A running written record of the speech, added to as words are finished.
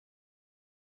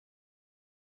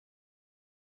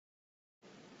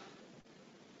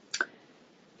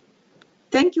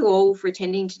Thank you all for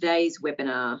attending today's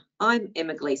webinar. I'm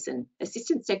Emma Gleeson,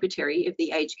 Assistant Secretary of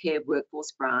the Aged Care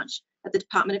Workforce Branch at the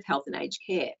Department of Health and Aged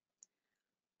Care.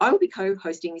 I will be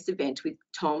co-hosting this event with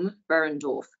Tom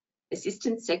Barendorf,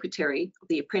 Assistant Secretary of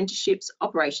the Apprenticeships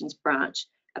Operations Branch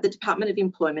at the Department of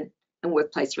Employment and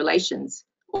Workplace Relations,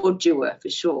 or DEWA for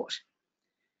short.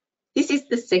 This is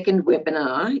the second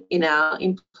webinar in our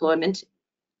employer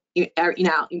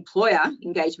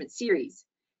engagement series.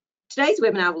 Today's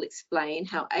webinar will explain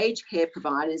how aged care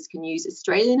providers can use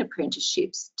Australian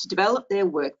apprenticeships to develop their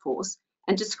workforce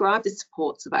and describe the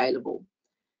supports available.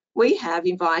 We have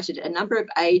invited a number of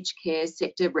aged care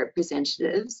sector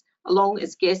representatives along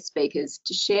as guest speakers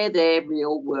to share their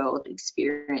real-world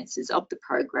experiences of the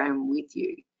program with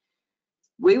you.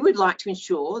 We would like to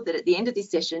ensure that at the end of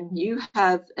this session, you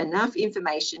have enough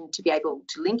information to be able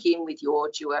to link in with your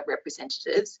DEWA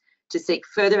representatives to seek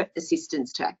further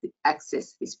assistance to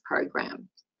access this program.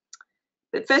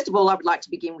 But first of all, I would like to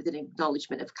begin with an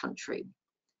acknowledgement of country.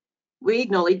 We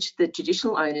acknowledge the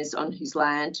traditional owners on whose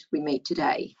land we meet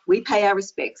today. We pay our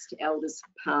respects to elders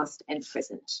past and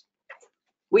present.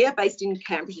 We are based in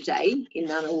Canberra today in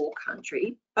Ngunnawal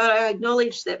country, but I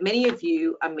acknowledge that many of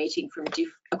you are meeting from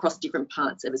across different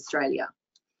parts of Australia.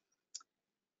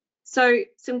 So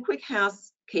some quick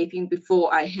housekeeping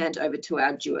before I hand over to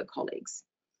our DEWA colleagues.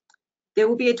 There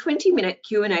will be a 20-minute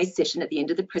Q&A session at the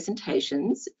end of the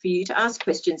presentations for you to ask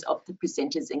questions of the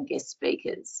presenters and guest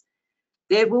speakers.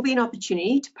 There will be an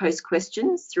opportunity to post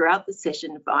questions throughout the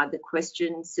session via the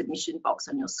question submission box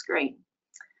on your screen.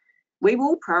 We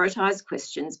will prioritise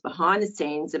questions behind the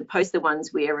scenes and post the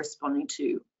ones we are responding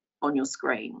to on your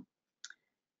screen.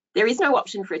 There is no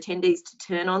option for attendees to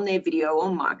turn on their video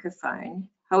or microphone.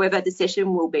 However, the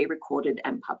session will be recorded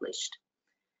and published.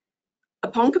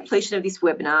 Upon completion of this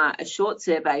webinar, a short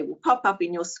survey will pop up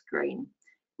in your screen.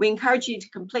 We encourage you to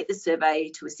complete the survey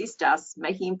to assist us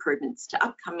making improvements to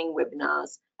upcoming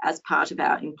webinars as part of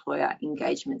our employer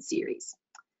engagement series.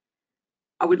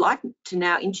 I would like to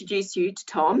now introduce you to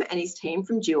Tom and his team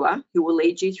from DEWA, who will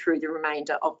lead you through the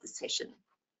remainder of the session.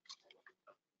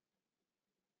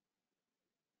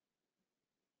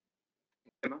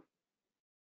 Emma.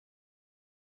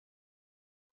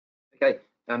 Okay.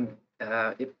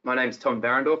 My name's Tom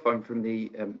Barendorf. I'm from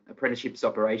the Apprenticeships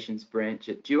Operations Branch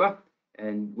at DEWA,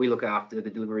 and we look after the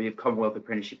delivery of Commonwealth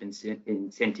Apprenticeship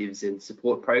incentives and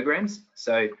support programs.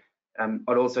 So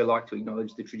I'd also like to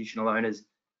acknowledge the traditional owners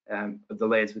of the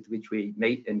lands with which we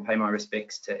meet and pay my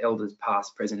respects to elders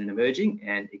past, present and emerging,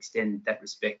 and extend that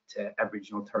respect to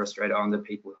Aboriginal and Torres Strait Islander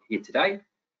people here today.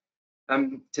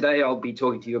 Today I'll be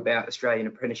talking to you about Australian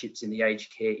apprenticeships in the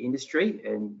aged care industry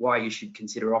and why you should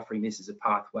consider offering this as a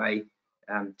pathway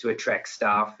to attract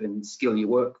staff and skill your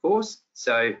workforce.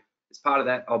 So as part of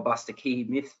that, I'll bust a key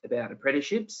myth about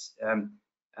apprenticeships.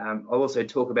 I'll also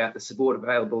talk about the support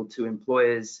available to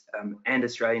employers and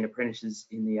Australian apprentices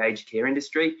in the aged care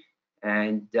industry.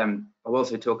 And I'll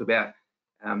also talk about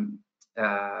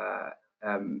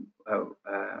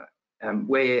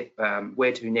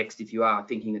where to next if you are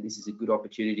thinking that this is a good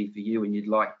opportunity for you and you'd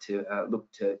like to look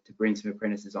to bring some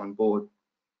apprentices on board.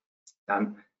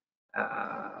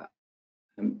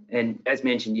 And as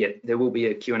mentioned, yeah, there will be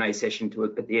a Q&A session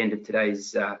at the end of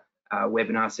today's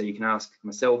webinar, so you can ask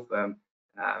myself, or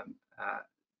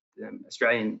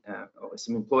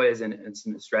some employers and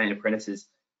some Australian apprentices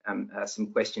some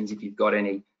questions if you've got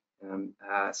any.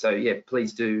 So yeah,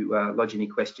 please do lodge any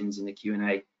questions in the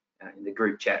Q&A in the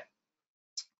group chat.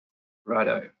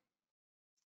 Righto.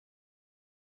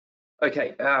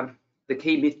 Okay, the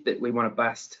key myth that we want to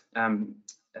bust.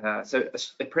 So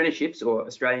apprenticeships, or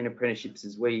Australian apprenticeships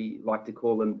as we like to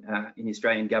call them in the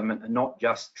Australian government, are not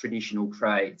just traditional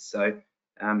trades. So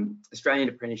Australian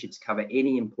apprenticeships cover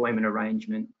any employment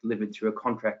arrangement delivered through a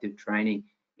contract of training,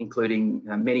 including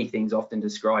many things often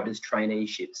described as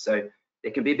traineeships. So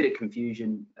there can be a bit of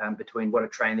confusion between what a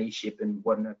traineeship and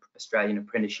what an Australian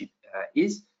apprenticeship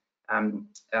is.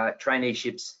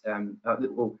 Traineeships,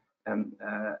 the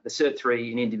Cert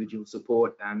 3 in individual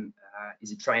support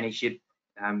is a traineeship,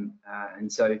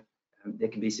 and so there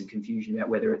can be some confusion about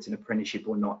whether it's an apprenticeship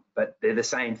or not, but they're the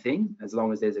same thing as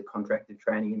long as there's a contract of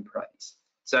training in place.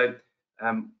 So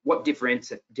what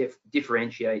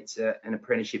differentiates an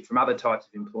apprenticeship from other types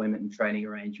of employment and training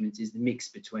arrangements is the mix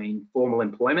between formal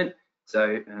employment,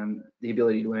 so the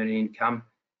ability to earn an income,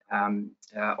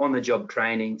 on-the-job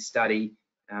training, study,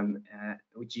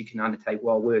 which you can undertake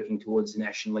while working towards a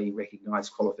nationally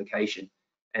recognised qualification.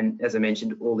 And as I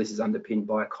mentioned, all this is underpinned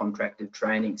by a contract of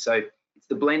training. So it's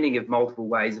the blending of multiple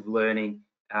ways of learning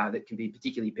that can be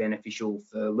particularly beneficial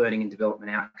for learning and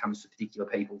development outcomes for particular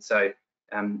people. So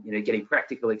getting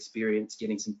practical experience,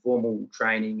 getting some formal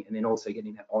training, and then also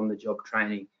getting that on-the-job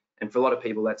training. And for a lot of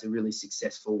people, that's a really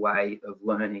successful way of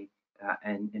learning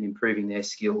and improving their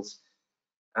skills.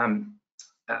 I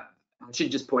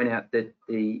should just point out that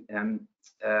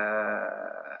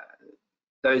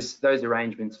those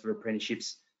arrangements for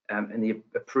apprenticeships and the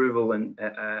approval and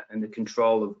the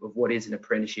control of what is an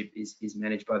apprenticeship is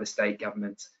managed by the state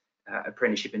government's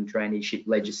apprenticeship and traineeship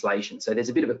legislation. So there's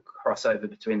a bit of a crossover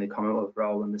between the Commonwealth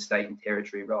role and the state and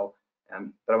territory role,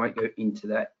 but I won't go into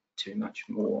that too much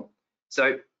more.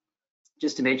 So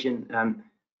just to mention,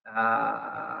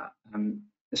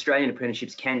 Australian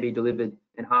apprenticeships can be delivered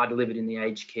and are delivered in the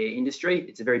aged care industry.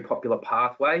 It's a very popular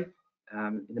pathway.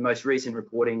 In the most recent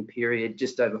reporting period,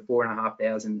 just over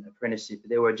 4,500 apprentices.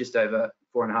 There were just over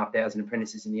 4,500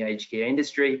 apprentices in the aged care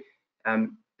industry.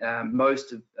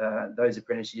 Most of those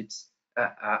apprenticeships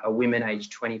are women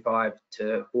aged 25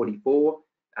 to 44.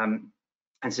 And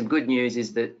some good news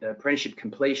is that apprenticeship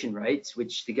completion rates,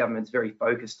 which the government's very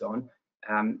focused on,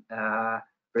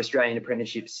 for Australian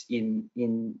apprenticeships in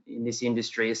this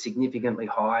industry are significantly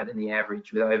higher than the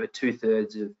average, with over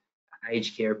 2/3 of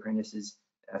aged care apprentices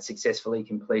successfully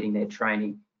completing their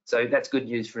training. So that's good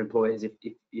news for employers. If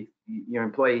your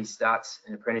employee starts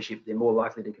an apprenticeship, they're more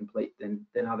likely to complete than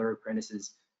other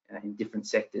apprentices in different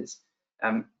sectors.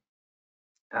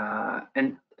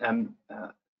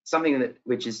 Something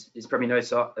which is probably no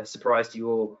surprise to you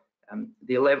all,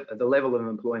 the level of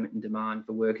employment and demand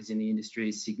for workers in the industry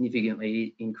is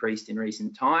significantly increased in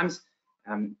recent times.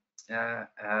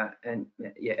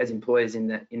 As employers in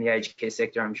the aged care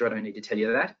sector, I'm sure I don't need to tell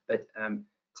you that, but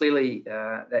clearly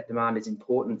that demand is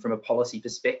important from a policy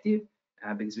perspective,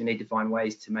 because we need to find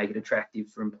ways to make it attractive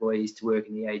for employees to work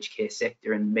in the aged care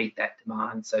sector and meet that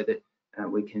demand, so that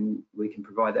we can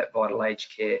provide that vital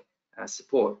aged care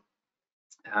support.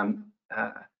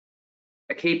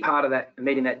 A key part of that,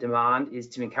 meeting that demand, is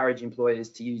to encourage employers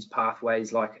to use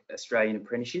pathways like Australian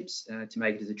apprenticeships to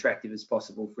make it as attractive as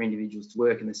possible for individuals to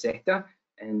work in the sector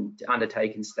and to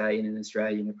undertake and stay in an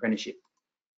Australian apprenticeship.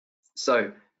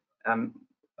 So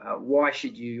why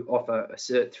should you offer a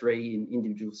Cert 3 in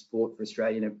individual support for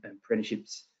Australian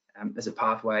apprenticeships as a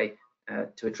pathway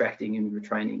to attracting and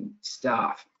retraining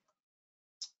staff?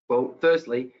 Well,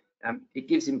 firstly, it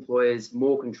gives employers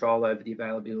more control over the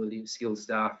availability of skilled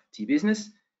staff to your business,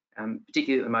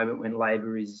 particularly at the moment when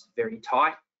labour is very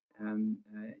tight. You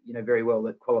know very well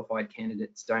that qualified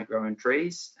candidates don't grow on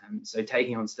trees. So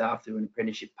taking on staff through an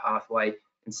apprenticeship pathway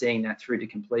and seeing that through to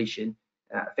completion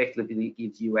effectively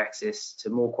gives you access to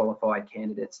more qualified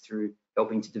candidates through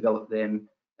helping to develop them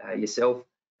yourself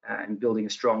and building a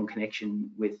strong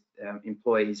connection with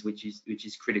employees, which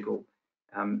is critical.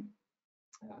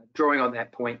 Drawing on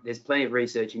that point, there's plenty of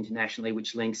research internationally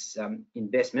which links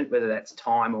investment, whether that's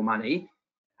time or money,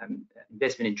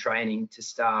 investment in training to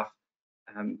staff,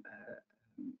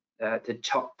 to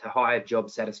higher job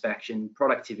satisfaction,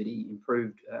 productivity,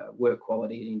 improved work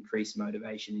quality, and increased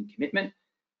motivation and commitment.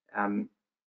 And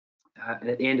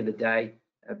at the end of the day,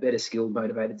 better skilled,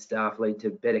 motivated staff lead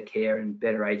to better care and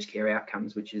better aged care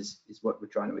outcomes, which is what we're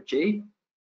trying to achieve.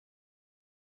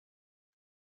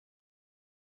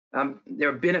 There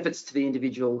are benefits to the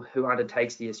individual who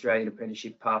undertakes the Australian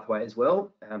apprenticeship pathway as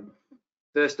well.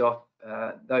 First off,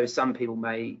 though some people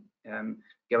may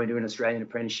go into an Australian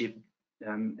apprenticeship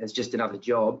as just another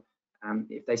job,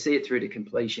 if they see it through to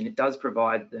completion, it does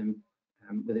provide them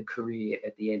with a career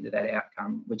at the end of that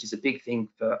outcome, which is a big thing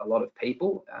for a lot of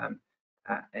people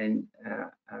and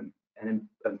an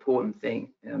important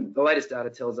thing. The latest data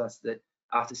tells us that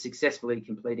after successfully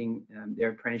completing their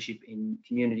apprenticeship in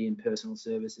community and personal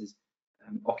services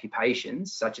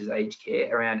occupations, such as aged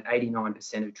care, around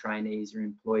 89% of trainees are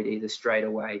employed either straight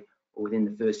away or within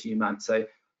the first few months. So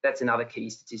that's another key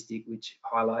statistic which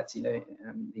highlights, the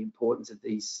importance of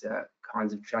these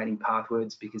kinds of training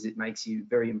pathways, because it makes you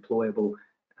very employable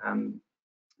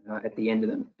at the end of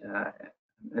them,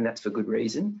 and that's for good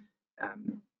reason.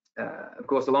 Of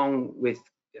course, along with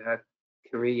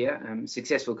career,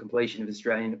 successful completion of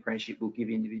Australian apprenticeship will give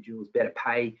individuals better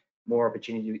pay, more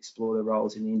opportunity to explore their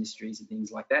roles in the industries and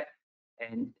things like that.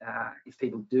 And if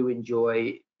people do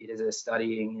enjoy it as a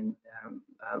studying and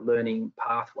learning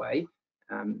pathway,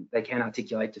 they can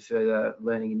articulate to further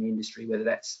learning in the industry, whether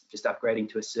that's just upgrading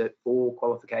to a Cert 4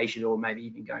 qualification or maybe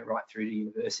even going right through to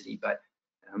university. But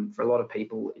for a lot of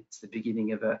people, it's the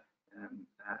beginning of an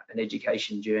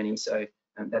education journey. So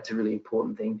that's a really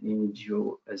important thing for the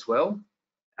individual as well.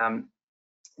 And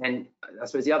I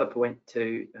suppose the other point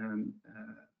too,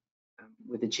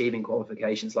 with achieving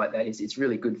qualifications like that, is it's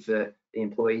really good for the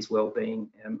employee's well-being.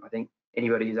 I think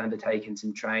anybody who's undertaken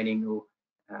some training or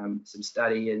some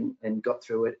study and got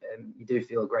through it, and you do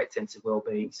feel a great sense of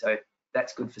well-being. So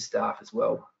that's good for staff as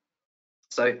well.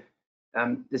 So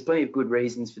there's plenty of good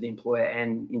reasons for the employer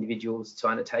and individuals to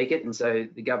undertake it, and so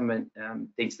the government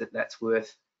thinks that that's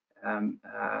worth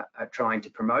trying to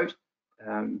promote.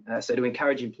 So to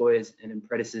encourage employers and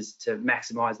apprentices to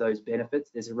maximise those benefits,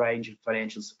 there's a range of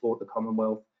financial support the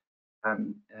Commonwealth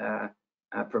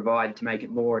provide to make it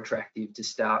more attractive to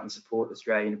start and support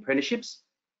Australian apprenticeships.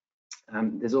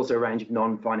 There's also a range of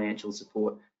non-financial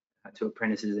support to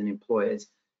apprentices and employers.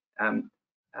 And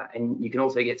you can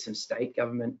also get some state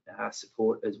government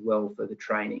support as well for the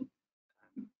training.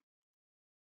 In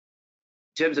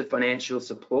terms of financial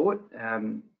support,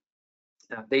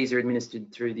 these are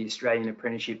administered through the Australian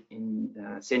Apprenticeship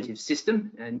Incentive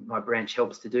System, and my branch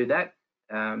helps to do that.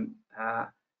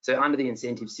 So under the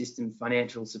incentive system,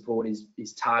 financial support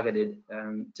is targeted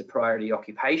to priority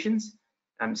occupations.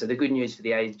 So the good news for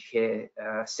the aged care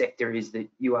sector is that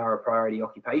you are a priority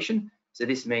occupation. So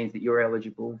this means that you're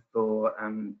eligible for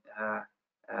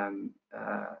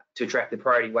to attract the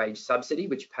priority wage subsidy,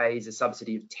 which pays a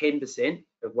subsidy of 10%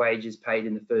 of wages paid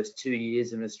in the first 2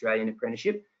 years of an Australian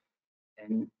apprenticeship,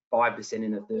 and 5%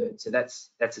 in a third. So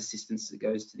that's assistance that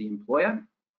goes to the employer.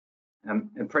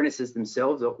 Apprentices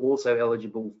themselves are also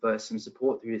eligible for some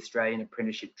support through the Australian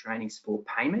Apprenticeship Training Support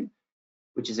Payment,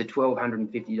 which is a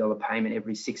 $1,250 payment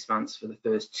every 6 months for the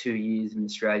first 2 years of an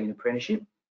Australian apprenticeship.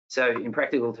 So in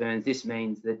practical terms, this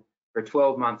means that for a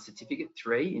 12-month certificate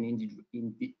 3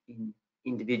 in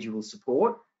individual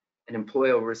support, an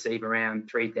employer will receive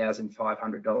around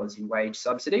 $3,500 in wage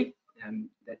subsidy.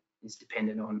 That is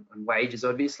dependent on wages,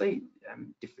 obviously.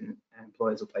 Different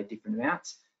employers will pay different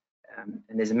amounts. And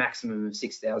there's a maximum of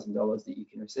 $6,000 that you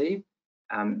can receive.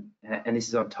 And this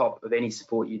is on top of any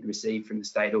support you'd receive from the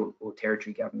state or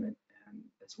territory government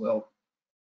as well.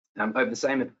 Over the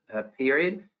same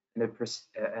period,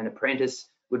 an apprentice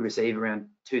would receive around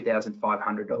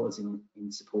 $2,500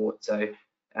 in support. So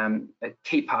a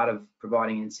key part of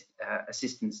providing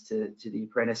assistance to the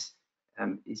apprentice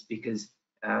is because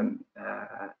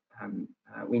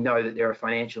we know that there are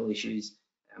financial issues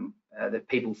that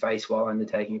people face while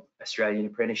undertaking Australian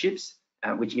apprenticeships,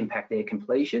 which impact their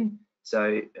completion.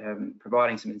 So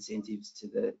providing some incentives to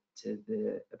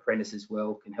the apprentice as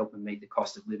well can help them meet the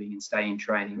cost of living and stay in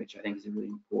training, which I think is a really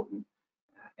important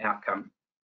outcome.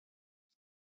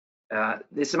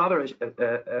 There's some other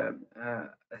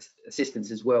assistance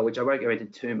as well, which I won't go into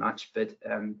too much, but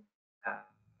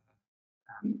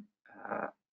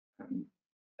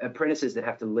apprentices that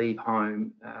have to leave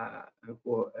home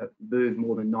or move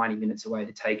more than 90 minutes away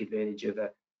to take advantage of a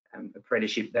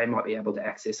apprenticeship, they might be able to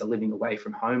access a living away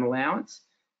from home allowance.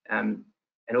 And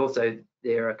also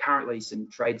there are currently some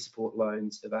trade support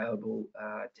loans available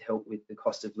to help with the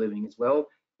cost of living as well.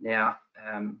 Now,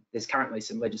 there's currently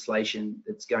some legislation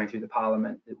that's going through the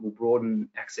Parliament that will broaden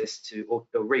access to, or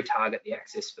retarget the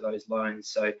access for those loans.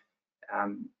 So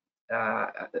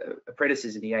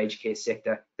apprentices in the aged care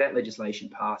sector, if that legislation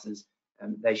passes,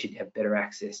 they should have better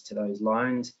access to those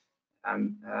loans.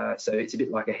 So it's a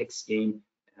bit like a HEX scheme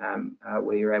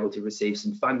where you're able to receive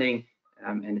some funding,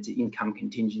 and it's an income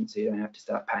contingent, so you don't have to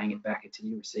start paying it back until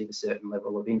you receive a certain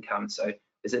level of income. So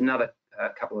there's another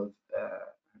couple of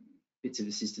bits of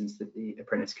assistance that the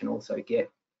apprentice can also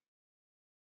get.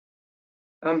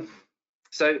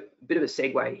 So a bit of a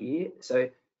segue here. So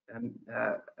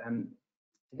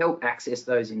to help access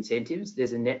those incentives,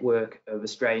 there's a network of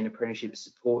Australian apprenticeship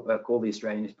support called the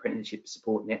Australian Apprenticeship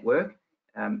Support Network.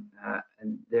 And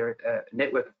they're a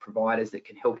network of providers that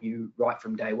can help you right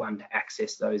from day one to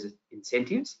access those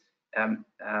incentives. And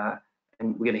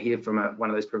we're going to hear from one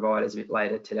of those providers a bit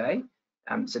later today.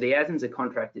 So the ASINs are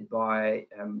contracted by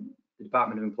the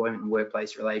Department of Employment and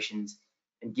Workplace Relations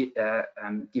and give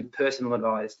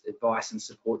personalised advice and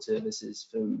support services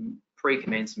from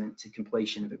pre-commencement to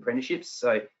completion of apprenticeships.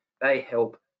 So they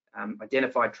help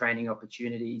identify training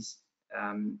opportunities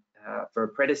for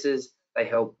apprentices. They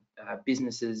help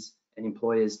businesses and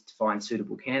employers to find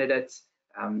suitable candidates.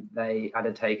 They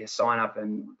undertake a sign-up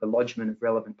and the lodgement of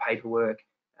relevant paperwork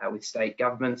with state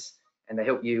governments, and they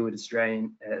help you with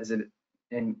Australian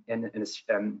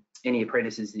any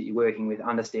apprentices that you're working with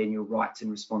understand your rights and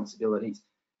responsibilities.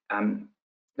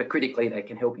 But critically, they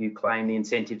can help you claim the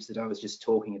incentives that I was just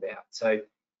talking about. So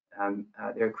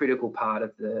they're a critical part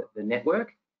of the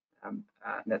network, and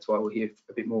that's why we'll hear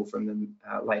a bit more from them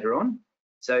later on.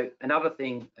 So another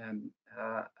thing,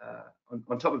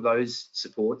 on top of those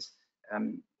supports,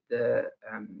 the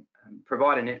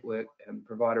provider network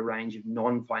provide a range of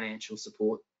non-financial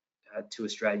support to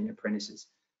Australian apprentices.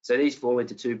 So these fall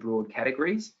into two broad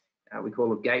categories. we call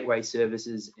them gateway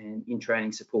services and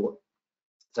in-training support.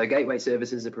 So gateway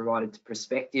services are provided to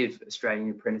prospective Australian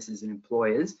apprentices and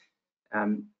employers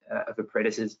of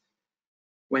apprentices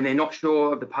when they're not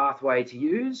sure of the pathway to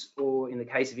use, or in the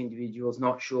case of individuals,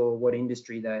 not sure what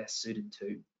industry they are suited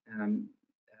to.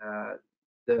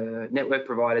 The network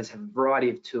providers have a variety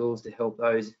of tools to help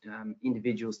those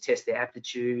individuals test their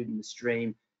aptitude and the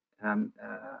stream, and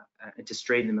to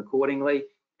stream them accordingly.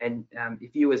 And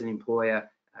if you as an employer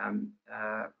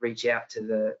reach out to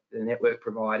the network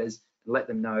providers and let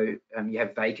them know you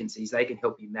have vacancies, they can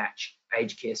help you match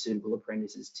aged care suitable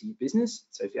apprentices to your business.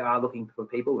 So if you are looking for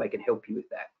people, they can help you with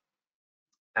that.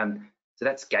 So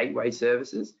that's gateway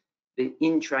services. The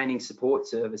in-training support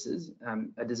services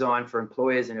are designed for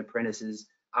employers and apprentices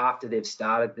after they've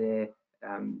started their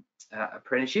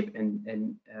apprenticeship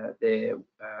and their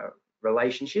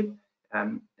relationship.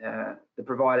 The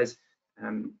providers,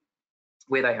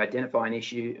 where they identify an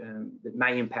issue that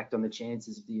may impact on the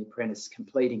chances of the apprentice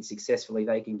completing successfully,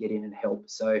 they can get in and help.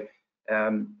 So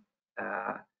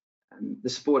the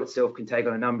support itself can take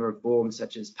on a number of forms,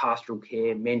 such as pastoral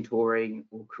care, mentoring,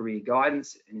 or career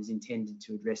guidance, and is intended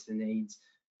to address the needs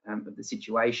of the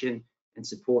situation and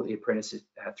support the apprentice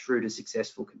through to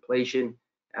successful completion.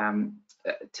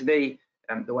 To me,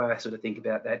 the way I sort of think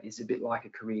about that is a bit like a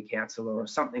career counsellor or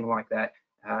something like that,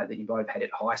 that you might have had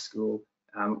at high school,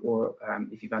 or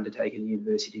if you've undertaken a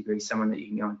university degree, someone that you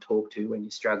can go and talk to when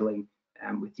you're struggling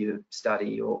with your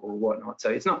study or whatnot. So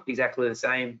it's not exactly the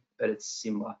same, but it's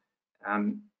similar,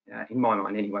 in my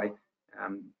mind anyway.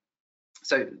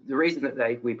 So the reason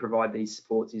that we provide these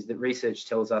supports is that research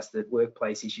tells us that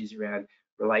workplace issues around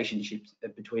relationships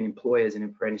between employers and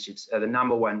apprenticeships are the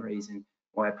 #1 reason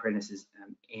why apprentices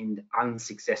end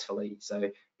unsuccessfully. So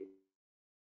if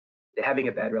they're having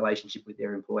a bad relationship with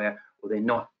their employer, or they're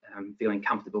not feeling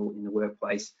comfortable in the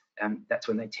workplace, that's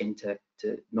when they tend to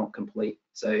not complete.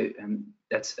 So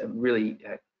that's a really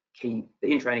key.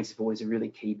 The in-training support is a really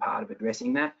key part of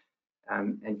addressing that,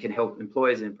 and can help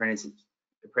employers and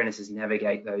apprentices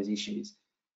navigate those issues.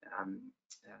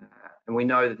 And we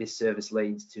know that this service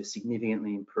leads to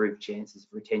significantly improved chances of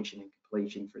retention and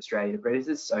completion for Australian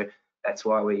apprentices. So that's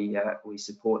why we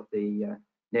support the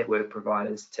network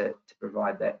providers to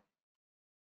provide that.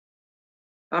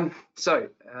 So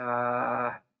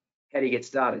how do you get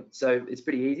started? So it's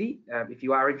pretty easy. If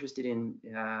you are interested in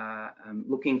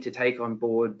looking to take on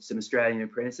board some Australian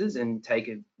apprentices and take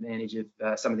advantage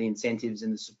of some of the incentives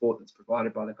and the support that's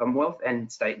provided by the Commonwealth and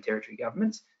state and territory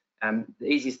governments, the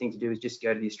easiest thing to do is just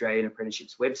go to the Australian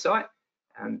Apprenticeships website,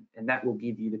 and that will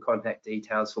give you the contact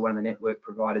details for one of the network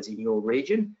providers in your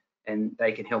region, and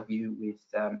they can help you with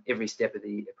every step of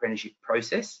the apprenticeship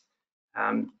process.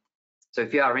 So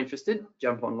if you are interested,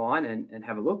 jump online and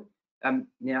have a look.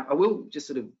 Now, I will just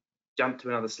sort of jump to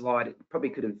another slide. I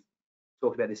probably could have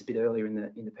talked about this a bit earlier in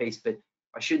the piece, but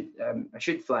I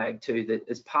should flag too that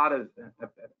as part of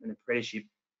an apprenticeship,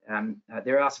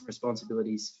 there are some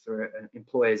responsibilities for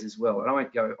employers as well. And I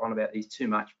won't go on about these too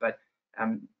much, but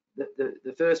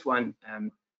the first one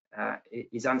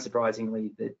is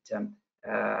unsurprisingly that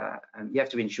you have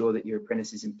to ensure that your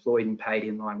apprentice is employed and paid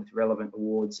in line with relevant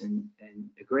awards and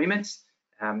agreements.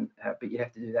 But you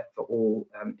have to do that for all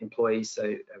employees. So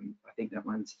I think that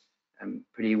one's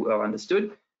pretty well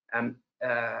understood.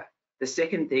 The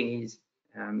second thing is,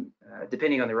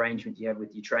 depending on the arrangement you have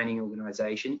with your training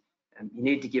organisation, you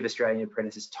need to give Australian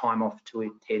apprentices time off to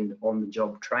attend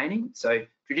on-the-job training. So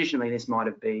traditionally, this might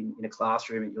have been in a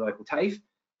classroom at your local TAFE,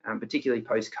 particularly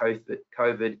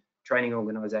post-COVID, training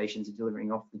organisations are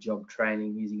delivering off-the-job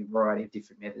training using a variety of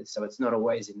different methods. So it's not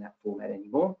always in that format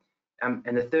anymore. And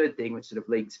the third thing, which sort of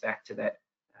links back to that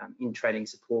in-training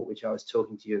support, which I was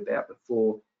talking to you about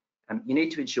before, you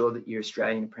need to ensure that your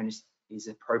Australian apprentice is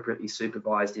appropriately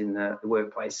supervised in the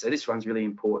workplace. So this one's really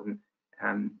important.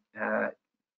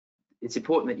 It's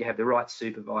important that you have the right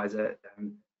supervisor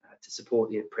to support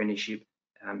the apprenticeship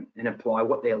and apply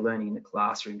what they're learning in the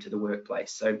classroom to the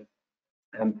workplace. So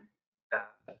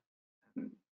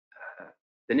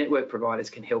the network providers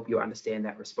can help you understand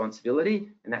that responsibility,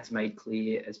 and that's made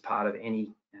clear as part of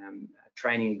any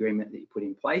training agreement that you put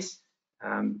in place.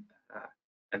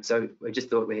 And so we just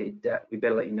thought we'd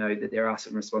better let you know that there are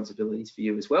some responsibilities for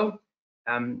you as well.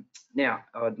 Now,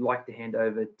 I'd like to hand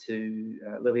over to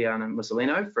Liliana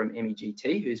Mussolino from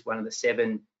MEGT, who's one of the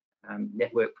 7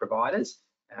 network providers,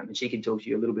 and she can talk to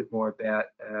you a little bit more about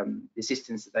the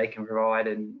assistance that they can provide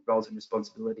and roles and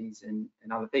responsibilities and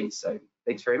other things. So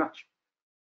thanks very much.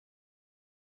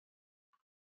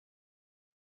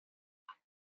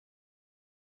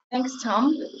 Thanks,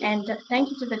 Tom, and thank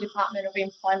you to the Department of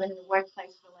Employment and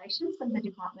Workplace Relations and the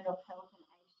Department of Health and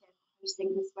Aged Care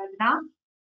hosting this webinar.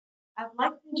 I'd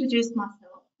like to introduce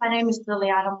myself. My name is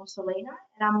Liliana Mussolina,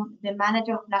 and I'm the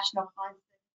Manager of National Client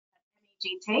Services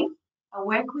at MEGT. I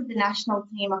work with the national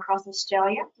team across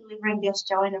Australia, delivering the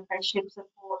Australian Apprenticeship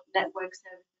Support Network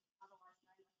services, otherwise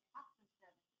known as the ASN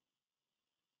service.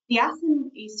 The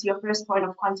ASN is your first point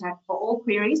of contact for all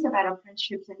queries about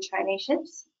apprenticeships and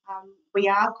traineeships. We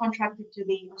are contracted to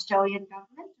the Australian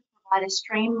government to provide a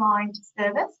streamlined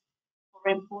service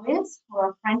for employers,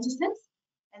 for apprentices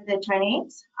and their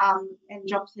trainees and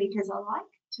job seekers alike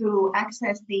to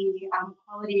access the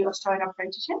quality Australian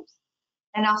apprenticeships.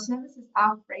 And our services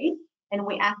are free, and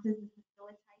we act as a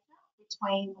facilitator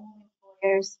between all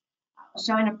employers,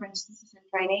 Australian apprentices and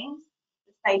trainees,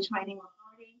 the State Training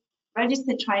Authority,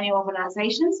 registered training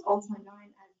organisations, also known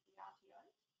as the RTO,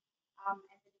 and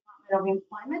the Department of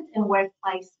Employment and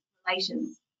Workplace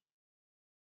Relations.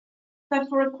 So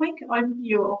for a quick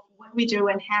overview of what we do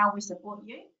and how we support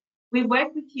you, we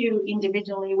work with you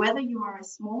individually, whether you are a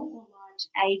small or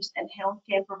large aged and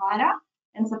healthcare provider,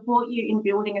 and support you in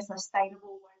building a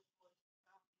sustainable workforce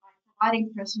by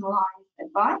providing personalised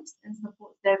advice and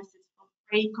support services from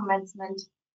pre-commencement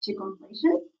to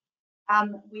completion.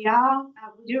 We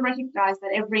do recognise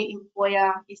that every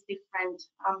employer is different,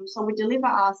 so we deliver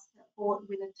our support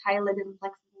with a tailored and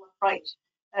flexible approach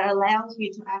that allows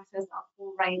you to access a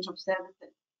full range of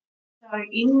services. So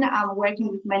in working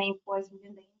with many employers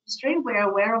within the industry, we're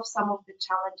aware of some of the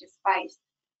challenges faced,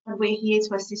 but we're here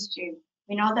to assist you.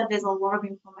 We know that there's a lot of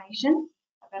information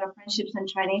about apprenticeships and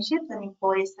traineeships, and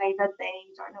employers say that they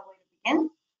don't know where to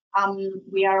begin.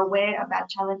 We are aware about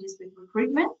challenges with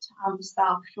recruitment,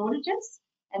 staff shortages,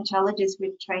 and challenges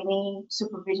with trainee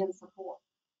supervision support.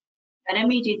 At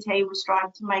MEGT, we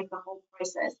strive to make the whole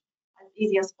process as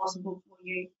easy as possible for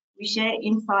you. We share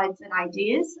insights and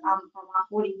ideas from our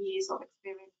 40 years of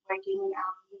experience working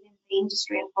within the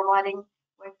industry and providing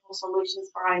workforce solutions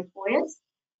for our employers.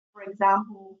 For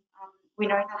example, we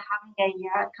know that having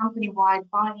a company-wide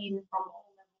buy-in from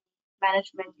all levels of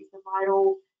management is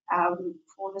vital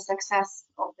for the success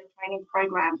of the training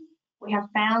program. We have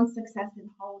found success in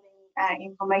holding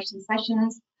information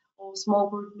sessions or small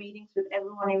group meetings with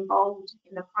everyone involved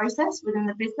in the process within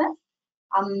the business.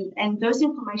 And those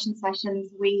information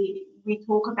sessions, we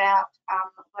talk about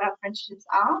what apprenticeships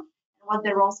are and what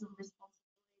their roles and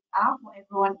responsibilities are for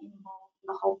everyone involved in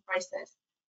the whole process.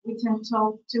 We can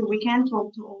talk to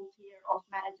all tier of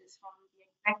managers from the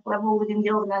exec level within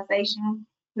the organisation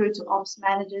through to ops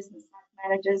managers and site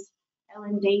managers,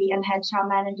 L&D and HR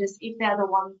managers, if they're the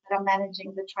ones that are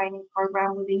managing the training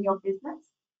program within your business.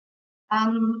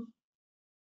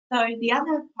 So the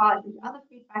other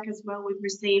feedback as well we've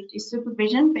received is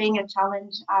supervision being a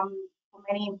challenge for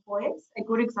many employers. A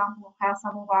good example of how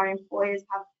some of our employers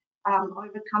have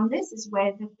overcome this is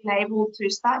where they've been able to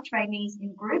start trainees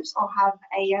in groups or have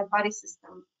a buddy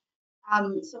system.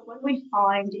 So what we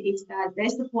find is that their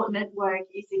support network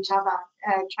is each other.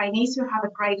 Trainees who have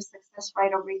a greater success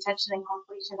rate of retention and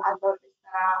completion are those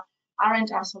that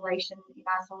aren't in isolation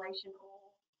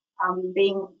or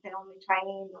being the only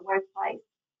trainee in the workplace.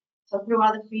 So through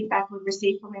other feedback we've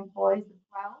received from employers as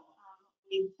well,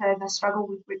 we've heard a struggle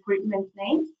with recruitment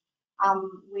needs.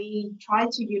 We try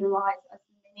to utilise as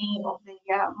many of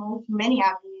the many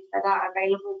avenues that are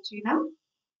available to them.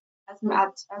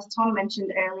 As Tom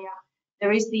mentioned earlier,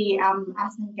 there is the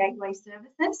ASN Gateway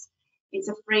Services. It's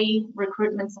a free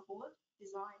recruitment support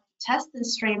designed to test and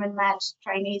stream and match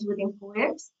trainees with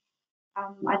employers.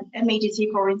 At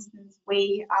MEGT, for instance,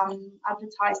 we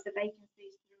advertise the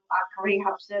vacancies through our Career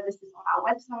Hub services on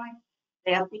our website.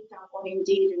 They are picked up on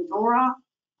Indeed and Dora.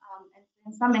 And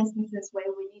in some instances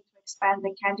where we need to expand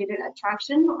the candidate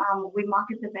attraction, we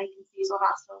market the vacancies on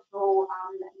our social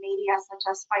media such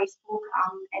as Facebook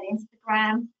and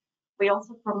Instagram. We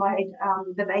also promote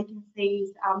the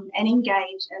vacancies and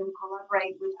engage and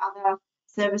collaborate with other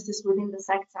services within the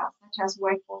sector, such as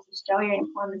Workforce Australia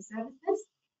Employment Services,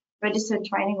 registered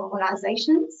training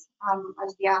organisations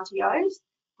as the RTOs,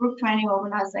 group training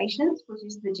organisations, which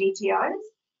is the GTOs,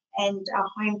 and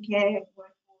home care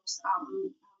workforce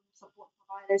support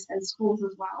providers and schools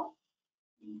as well.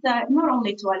 So not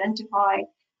only to identify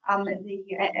an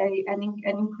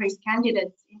increased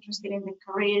candidates interested in the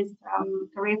career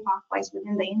pathways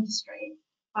within the industry,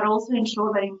 but also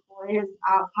ensure that employers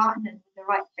are partnered with the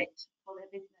right fit for their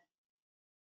business.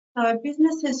 So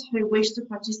businesses who wish to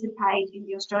participate in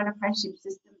the Australian apprenticeship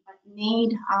system but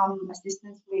need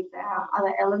assistance with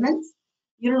other elements,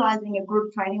 utilising a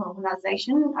group training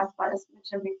organisation, as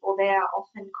mentioned before, they are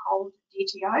often called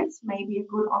GTOs, may be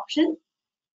a good option.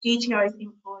 GTOs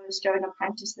employ Australian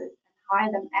apprentices and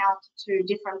hire them out to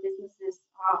different businesses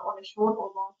on a short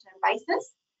or long-term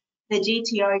basis. The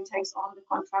GTO takes on the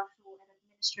contractual and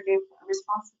administrative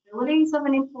responsibilities of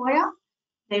an employer.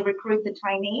 They recruit the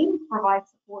trainee, provide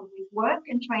support with work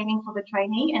and training for the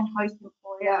trainee, and host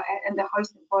employer and the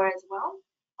host employer as well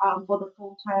for the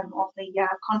full term of the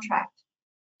contract.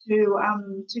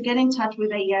 To get in touch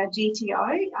with a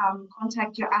GTO,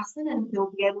 contact your ASIN and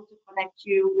they'll be able to connect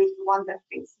you with one that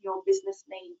fits your business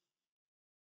needs.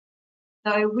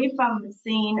 So we've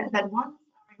seen that once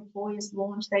our employers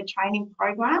launch their training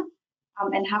program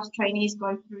and have trainees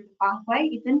go through the pathway,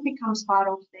 it then becomes part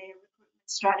of their recruitment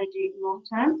strategy long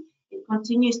term. It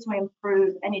continues to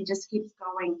improve and it just keeps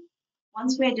going.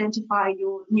 Once we identify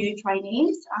your new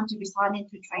trainees to be signed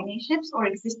into traineeships or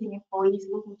existing employees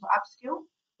looking to upskill,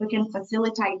 we can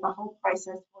facilitate the whole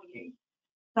process for you.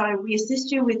 So we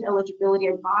assist you with eligibility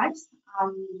advice,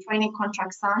 training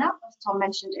contract sign-up, as Tom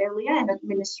mentioned earlier, and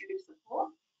administrative support,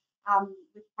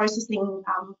 with processing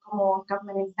Commonwealth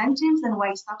government incentives and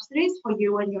wage subsidies for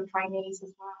you and your trainees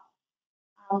as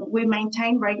well. We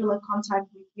maintain regular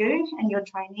contact with you and your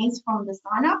trainees from the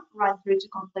sign-up right through to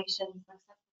completion,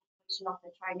 successful completion of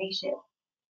the traineeship.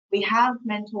 We have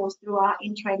mentors through our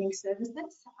in-training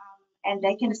services, and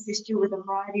they can assist you with a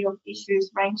variety of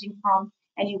issues ranging from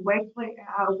any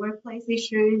workplace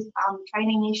issues,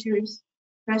 training issues,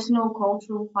 personal,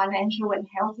 cultural, financial and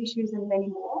health issues, and many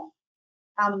more.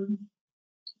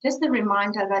 Just a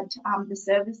reminder that the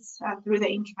service through the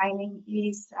in-training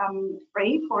is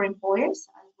free for employers,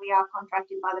 as we are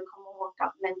contracted by the Commonwealth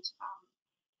Government.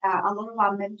 A lot of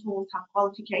our mentors have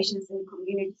qualifications in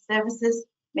community services.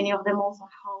 Many of them also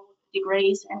hold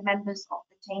degrees, and members of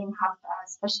the team have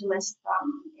specialist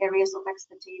areas of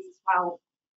expertise as well.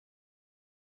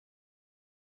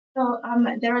 So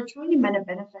there are truly many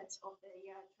benefits of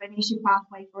the traineeship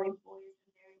pathway for employers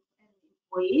and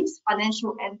employees,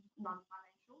 financial and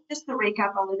non-financial. Just to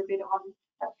recap a little bit on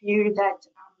a few that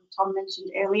Tom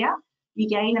mentioned earlier, you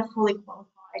gain a fully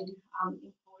qualified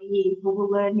employee who will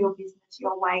learn your business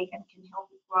your way and can help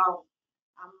you grow.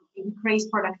 Increase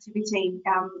productivity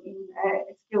in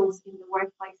skills in the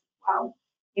workplace as well,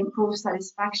 improve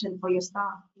satisfaction for your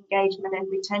staff, engagement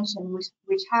and retention,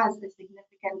 which has a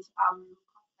significant cost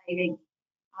saving,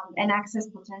 and access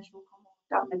potential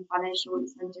government financial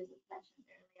incentives as mentioned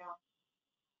earlier.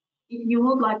 If you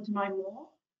would like to know more,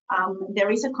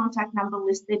 there is a contact number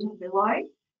listed below.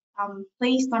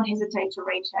 Please don't hesitate to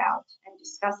reach out and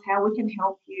discuss how we can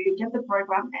help you get the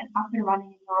program up and running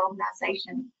in your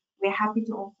organisation. We're happy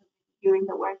to also be you in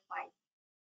the workplace.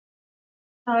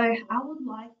 So I would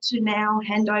like to now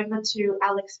hand over to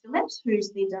Alex Phillips,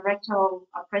 who's the Director of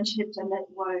Apprenticeships and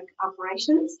Network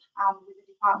Operations with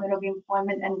the Department of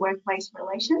Employment and Workplace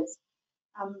Relations.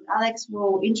 Alex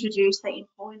will introduce the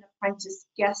Employed Apprentice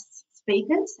guest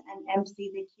speakers and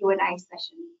MC the Q&A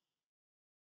session.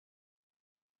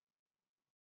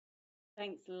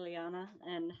 Thanks, Liliana,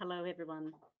 and hello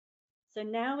everyone. So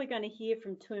now we're going to hear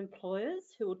from two employers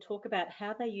who will talk about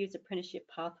how they use apprenticeship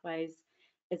pathways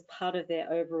as part of their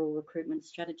overall recruitment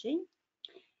strategy.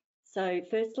 So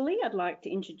firstly, I'd like to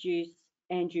introduce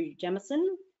Andrew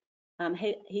Jamison.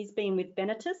 He's been with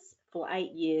Benetis for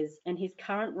 8 years, and his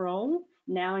current role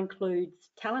now includes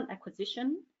talent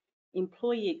acquisition,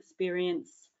 employee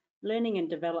experience, learning and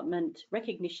development,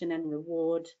 recognition and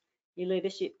reward,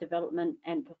 leadership development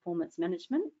and performance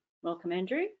management. Welcome,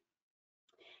 Andrew.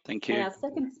 Thank you. And our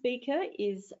second speaker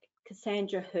is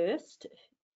Cassandra Hurst.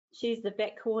 She's the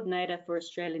Vet Coordinator for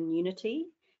Australian Unity,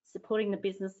 supporting the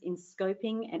business in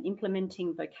scoping and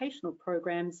implementing vocational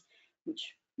programs,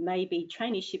 which may be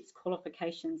traineeships,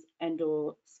 qualifications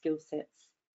and/or skill sets.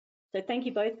 So thank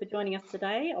you both for joining us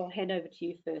today. I'll hand over to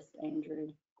you first, Andrew.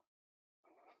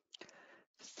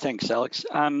 Thanks, Alex.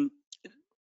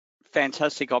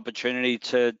 Fantastic opportunity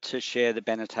to share the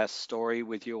Benetis story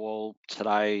with you all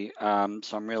today.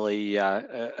 So I'm really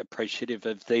appreciative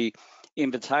of the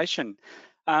invitation.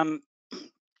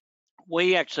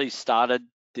 We actually started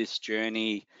this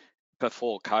journey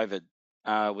before COVID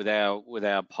with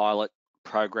our pilot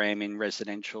program in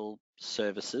residential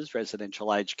services,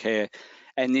 residential aged care,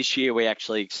 and this year we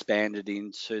actually expanded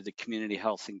into the community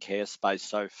health and care space.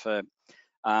 So for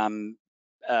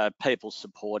people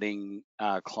supporting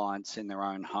clients in their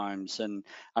own homes, and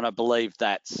I believe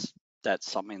that's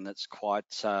something that's quite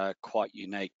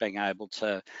unique, being able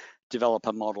to develop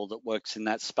a model that works in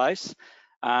that space.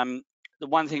 The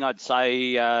one thing I'd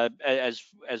say as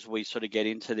we sort of get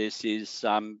into this is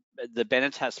the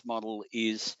Benetis model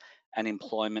is an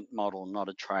employment model, not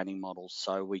a training model.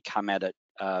 So we come at it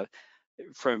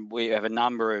we have a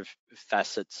number of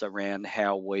facets around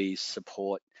how we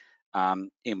support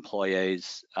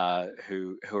employees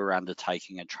who are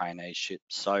undertaking a traineeship.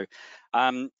 So,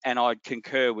 and I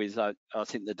concur with, I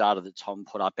think the data that Tom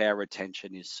put up, our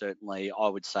retention is certainly, I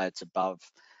would say it's above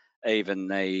even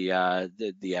the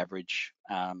average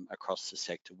across the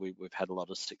sector. We've had a lot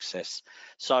of success.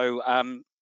 So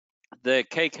the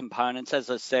key components, as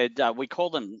I said, we call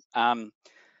them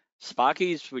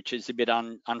Sparkies, which is a bit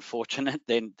unfortunate.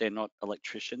 They're not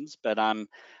electricians, but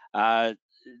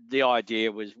the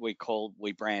idea was we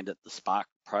brand it the Spark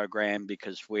program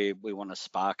because we want to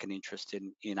spark an interest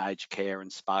in aged care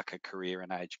and spark a career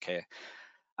in aged care.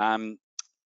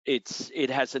 It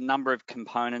has a number of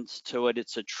components to it.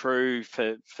 It's a true,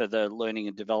 for the learning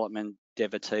and development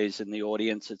devotees in the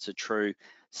audience, it's a true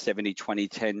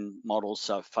 70-20-10 model.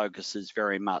 So it focuses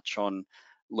very much on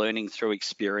learning through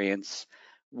experience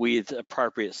with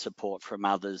appropriate support from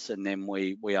others, and then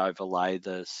we overlay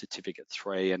the Certificate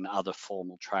 3 and other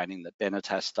formal training that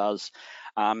Benetas does.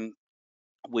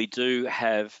 We do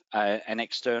have an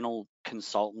external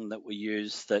consultant that we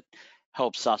use that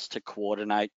helps us to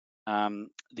coordinate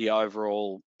the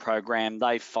overall program.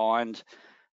 They find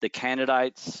the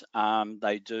candidates,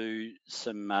 they do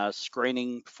some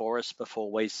screening for us before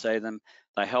we see them.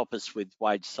 They help us with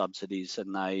wage subsidies,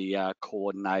 and they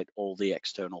coordinate all the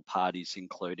external parties,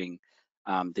 including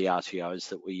the RTOs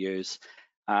that we use.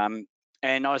 And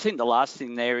I think the last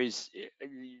thing there is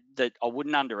that I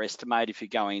wouldn't underestimate if you're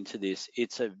going into this.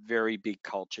 It's a very big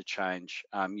culture change.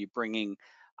 You're bringing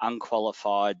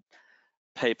unqualified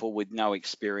people with no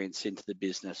experience into the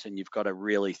business, and you've got to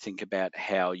really think about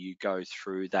how you go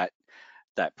through that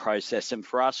process. And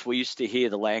for us, we used to hear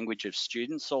the language of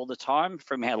students all the time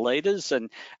from our leaders, and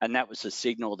that was a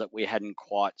signal that we hadn't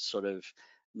quite sort of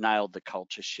nailed the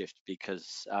culture shift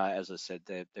because, as I said,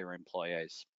 they're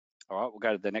employees. All right, we'll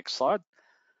go to the next slide.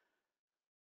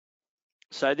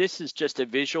 So this is just a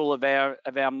visual of our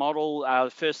model. The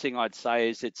first thing I'd say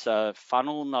is it's a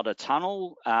funnel, not a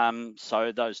tunnel.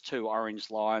 So those two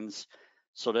orange lines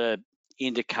sort of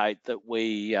indicate that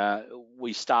we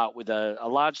start with a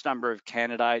large number of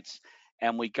candidates,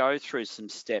 and we go through some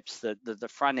steps. That the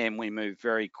front end, we move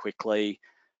very quickly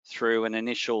through an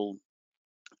initial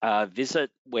visit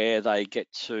where they get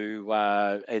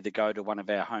to either go to one of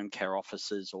our home care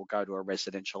offices or go to a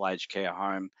residential aged care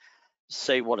home,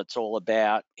 see what it's all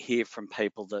about, hear from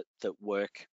people that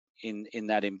work in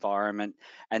that environment,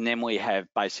 and then we have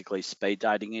basically speed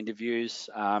dating interviews.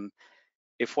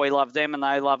 If we love them and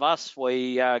they love us,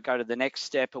 we go to the next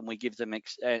step and we give them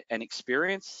an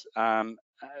experience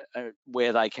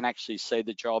where they can actually see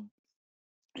the job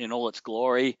in all its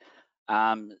glory,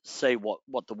 see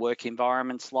what the work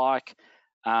environment's like,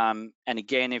 and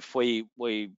again, if we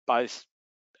both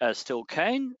are still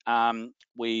keen,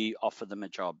 we offer them a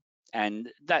job. And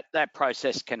that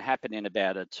process can happen in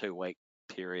about a 2-week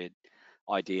period,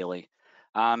 ideally.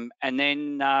 And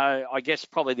then I guess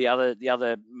probably the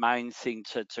other main thing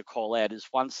to call out is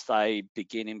once they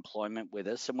begin employment with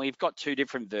us, and we've got 2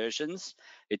 different versions.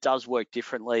 It does work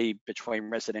differently between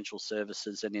residential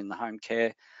services and in the home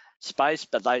care space,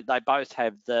 but they both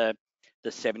have the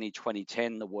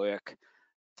 70-20-10, the work,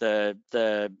 the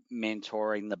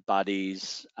mentoring, the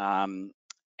buddies, and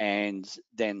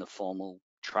then the formal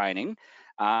training.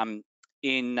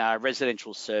 In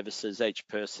residential services, each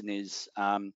person is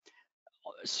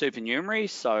supernumerary,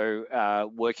 so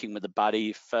working with a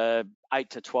buddy for 8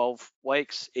 to 12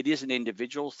 weeks. It is an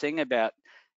individual thing about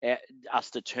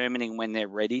us determining when they're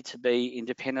ready to be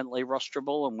independently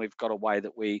rosterable, and we've got a way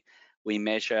that we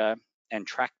measure and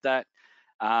track that.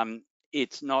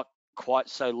 It's not quite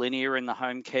so linear in the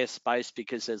home care space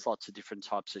because there's lots of different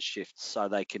types of shifts, so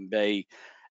they can be,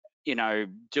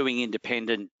 doing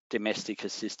independent domestic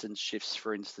assistance shifts,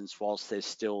 for instance, whilst they're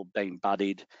still being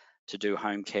buddied to do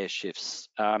home care shifts.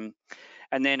 And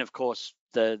then, of course,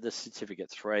 the Certificate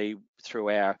 3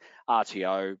 through our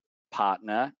RTO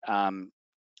partner, and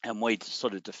we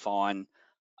sort of define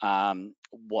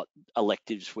what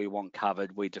electives we want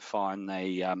covered. We define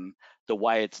the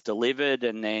way it's delivered,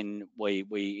 and then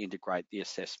we integrate the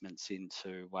assessments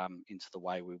into the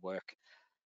way we work.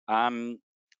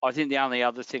 I think the only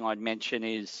other thing I'd mention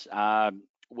is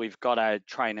we've got a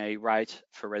trainee rate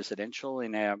for residential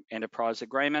in our enterprise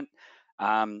agreement.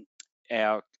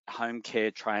 Our home care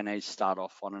trainees start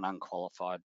off on an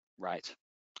unqualified rate,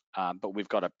 but we've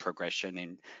got a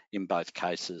progression in both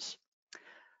cases.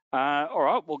 All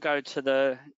right, we'll go to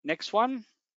the next one.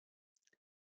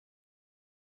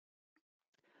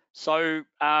 So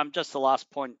just the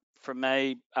last point from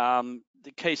me,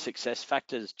 the key success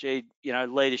factors,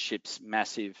 leadership's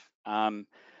massive.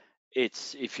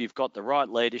 It's if you've got the right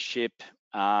leadership,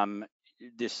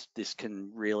 this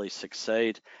can really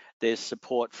succeed. There's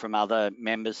support from other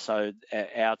members, so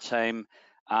our team.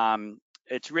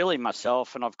 It's really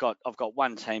myself, and I've got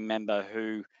one team member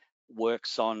who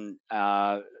works on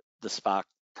the Spark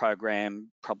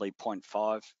program, probably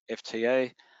 0.5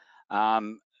 FTE.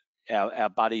 Our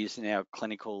buddies and our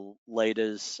clinical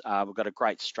leaders, we've got a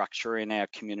great structure in our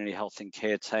community health and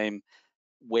care team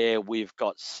where we've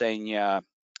got senior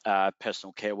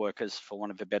personal care workers, for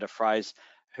want of a better phrase,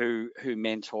 who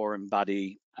mentor and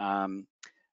buddy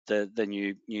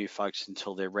the new folks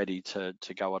until they're ready to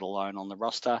go it alone on the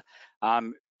roster.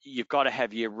 You've got to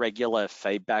have your regular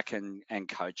feedback and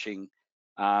coaching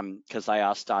because they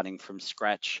are starting from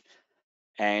scratch,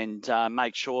 and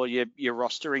make sure your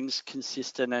rostering's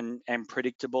consistent and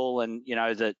predictable, and you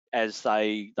know that as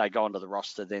they go onto the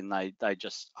roster, then they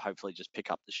just hopefully just pick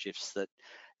up the shifts that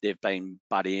they've been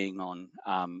buddying on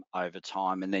over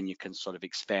time, and then you can sort of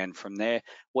expand from there.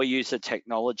 We use a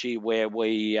technology where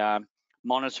we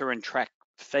monitor and track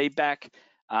feedback.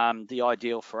 The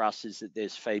ideal for us is that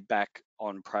there's feedback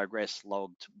on progress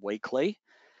logged weekly,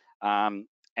 and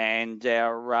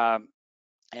our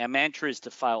mantra is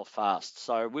to fail fast.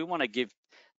 So we want to give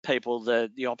people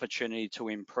the opportunity to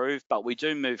improve, but we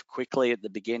do move quickly at the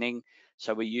beginning.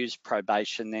 So we use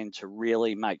probation then to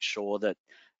really make sure that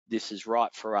this is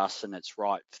right for us and it's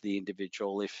right for the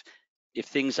individual. If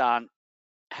things aren't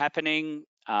happening,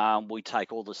 we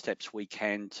take all the steps we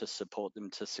can to support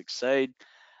them to succeed.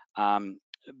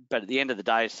 But at the end of the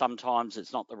day, sometimes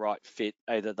it's not the right fit.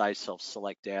 Either they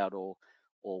self-select out or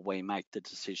we make the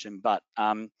decision. But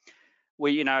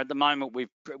we, you know, at the moment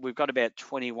we've got about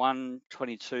 21,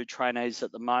 22 trainees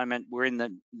at the moment. We're in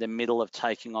the middle of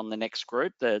taking on the next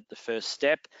group, the first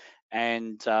step,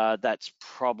 and that's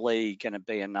probably going to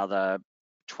be another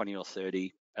 20 or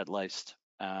 30 at least.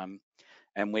 And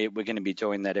we're going to be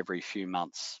doing that every few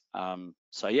months.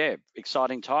 So yeah,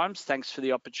 exciting times. Thanks for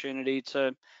the opportunity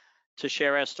to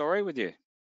share our story with you.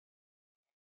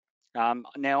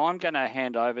 Now I'm going to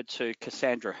hand over to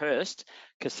Cassandra Hurst.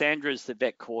 Cassandra is the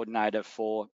vet coordinator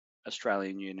for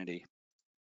Australian Unity.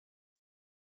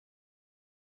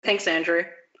 Thanks, Andrew.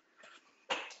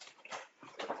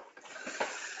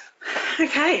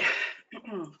 Okay,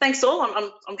 thanks all.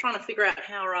 I'm trying to figure out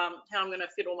how I'm going to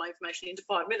fit all my information into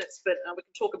 5 minutes, but we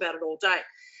can talk about it all day.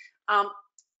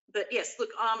 But yes,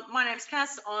 look, my name's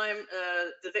Cass. I'm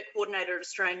the vet coordinator at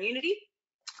Australian Unity.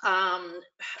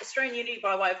 Australian Unity,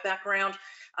 by way of background,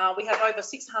 we have over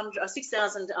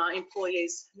 6,000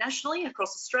 employees nationally across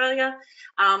Australia,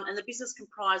 and the business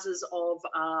comprises of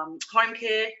home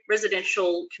care,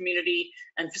 residential, community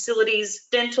and facilities,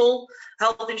 dental,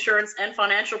 health insurance and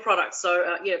financial products.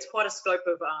 So yeah, it's quite a scope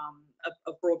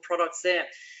of broad products there.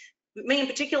 Me in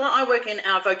particular, I work in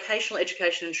our vocational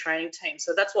education and training team.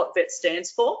 So that's what VET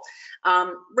stands for.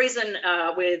 Reason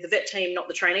we're the VET team, not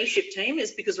the traineeship team,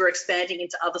 is because we're expanding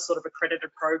into other sort of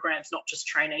accredited programs, not just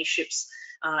traineeships,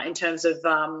 in terms of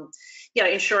you know,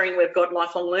 ensuring we've got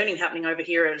lifelong learning happening over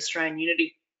here at Australian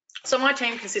Unity. So my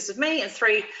team consists of me and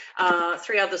three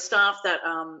other staff that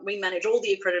we manage all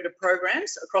the accredited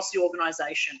programs across the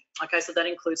organisation. Okay, so that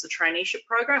includes the traineeship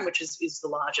program, which is the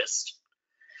largest.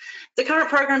 The current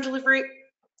program delivery,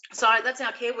 so that's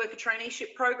our care worker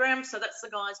traineeship program. So that's the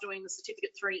guys doing the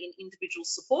Certificate 3 in individual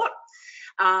support.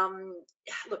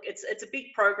 Look, it's a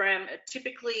big program.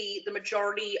 Typically, the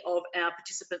majority of our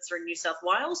participants are in New South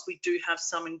Wales. We do have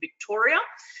some in Victoria.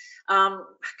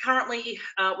 Currently,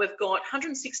 we've got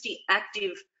 160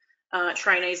 active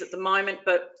trainees at the moment,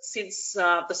 but since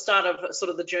the start of sort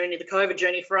of the journey, the COVID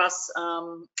journey for us,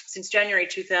 since January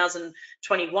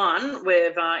 2021,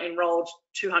 we've enrolled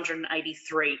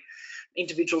 283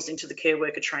 individuals into the care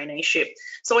worker traineeship.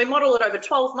 So we model it over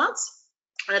 12 months,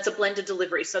 and it's a blended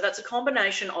delivery. So that's a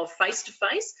combination of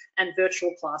face-to-face and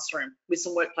virtual classroom with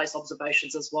some workplace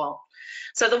observations as well.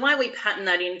 So the way we pattern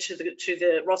that into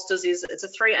the rosters is it's a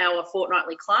 3-hour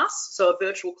fortnightly class, so a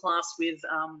virtual class with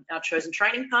our chosen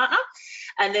training partner.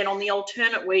 And then on the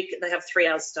alternate week, they have 3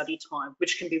 hours study time,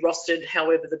 which can be rostered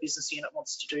however the business unit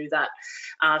wants to do that,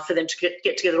 for them to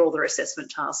get together all their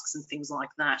assessment tasks and things like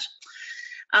that.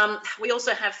 We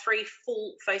also have 3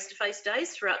 full face-to-face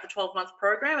days throughout the 12-month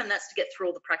program, and that's to get through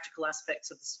all the practical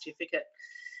aspects of the certificate.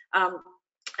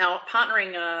 Our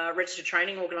partnering registered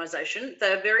training organisation,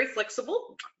 they're very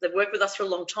flexible. They've worked with us for a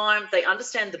long time. They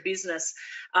understand the business,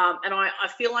 and I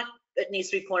feel like it needs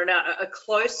to be pointed out, a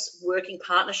close working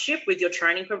partnership with your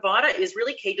training provider is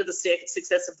really key to the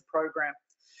success of the program.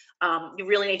 You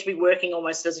really need to be working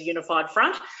almost as a unified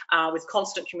front with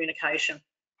constant communication.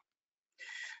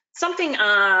 Something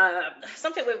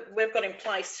we've got in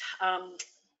place,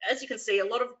 as you can see, a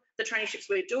lot of the traineeships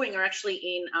we're doing are actually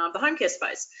in the home care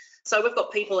space. So we've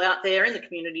got people out there in the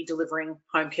community delivering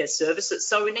home care services.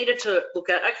 So we needed to look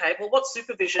at, okay, well, what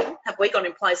supervision have we got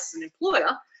in place as an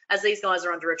employer as these guys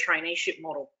are under a traineeship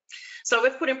model? So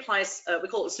we've put in place, we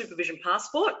call it the supervision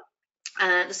passport.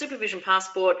 The supervision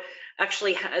passport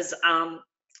actually has,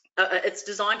 it's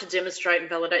designed to demonstrate and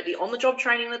validate the on-the-job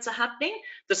training that's happening,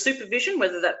 the supervision,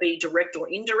 whether that be direct or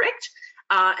indirect,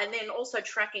 and then also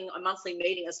tracking a monthly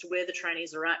meeting as to where the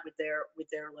trainees are at with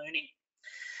their learning.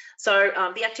 So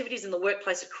the activities in the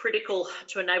workplace are critical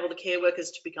to enable the care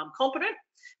workers to become competent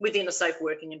within a safe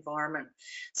working environment.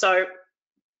 So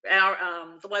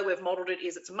the way we've modelled it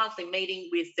is it's a monthly meeting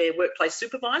with their workplace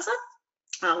supervisor,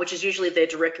 which is usually their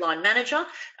direct line manager,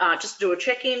 just to do a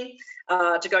check-in,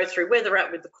 to go through where they're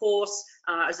at with the course,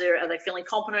 are they feeling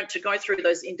competent, to go through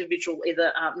those individual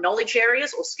either knowledge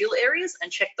areas or skill areas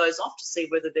and check those off to see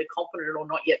whether they're competent or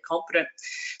not yet competent.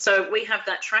 So we have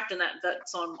that tracked, and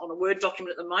that's on a Word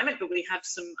document at the moment, but we have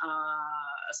some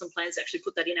plans to actually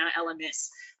put that in our LMS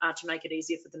to make it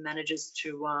easier for the managers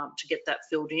to get that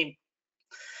filled in.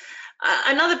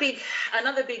 Another big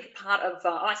part of,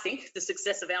 I think, the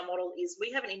success of our model is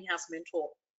we have an in-house mentor.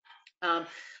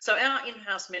 So our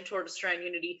in-house mentor at Australian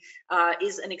Unity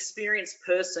is an experienced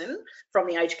person from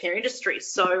the aged care industry.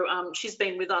 So she's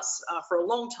been with us for a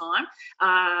long time,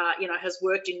 has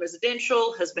worked in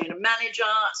residential, has been a manager,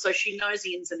 so she knows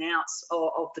the ins and outs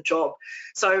of the job.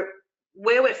 So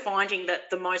where we're finding that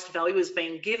the most value is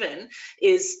being given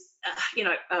is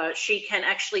she can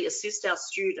actually assist our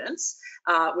students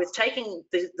with taking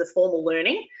the formal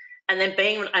learning and then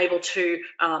being able to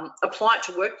apply it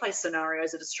to workplace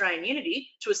scenarios at Australian Unity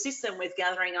to assist them with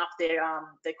gathering up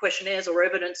their questionnaires or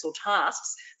evidence or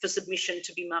tasks for submission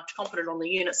to be marked competent on the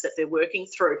units that they're working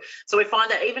through. So we find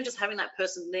that even just having that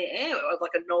person there,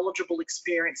 like a knowledgeable,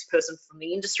 experienced person from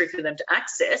the industry for them to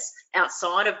access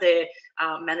outside of their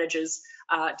managers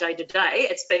day to day,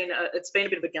 it's been a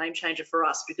bit of a game changer for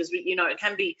us, because it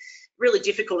can be really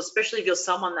difficult, especially if you're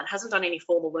someone that hasn't done any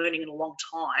formal learning in a long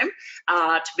time,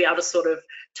 to be able to sort of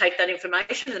take that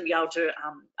information and be able to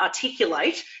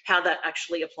articulate how that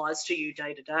actually applies to you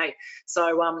day to day.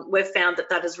 So we've found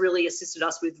that has really assisted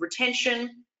us with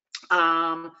retention,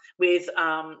 with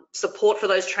support for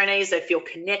those trainees. They feel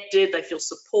connected, they feel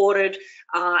supported,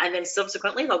 and then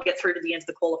subsequently they'll get through to the end of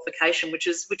the qualification, which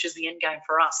is the end game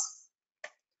for us.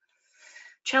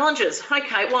 Challenges.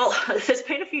 Okay, well, there's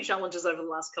been a few challenges over the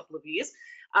last couple of years.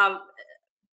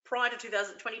 Prior to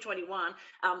 2021,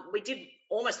 we did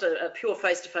almost a pure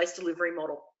face-to-face delivery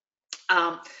model.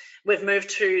 We've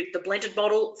moved to the blended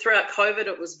model. Throughout COVID,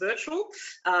 it was virtual.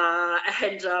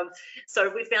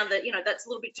 So we found that, that's a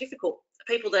little bit difficult.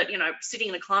 People that, sitting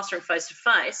in a classroom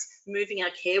face-to-face, moving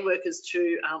our care workers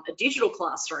to a digital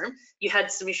classroom, you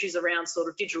had some issues around sort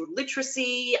of digital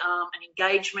literacy and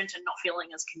engagement and not feeling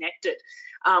as connected.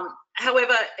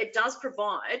 However, it does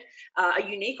provide a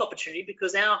unique opportunity,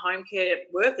 because our home care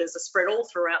workers are spread all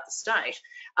throughout the state.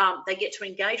 They get to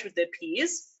engage with their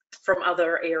peers from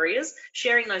other areas,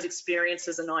 sharing those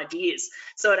experiences and ideas.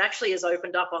 So it actually has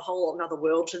opened up a whole another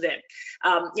world to them.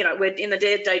 We're in the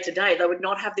day-to-day, they would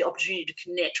not have the opportunity to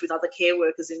connect with other care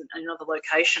workers in other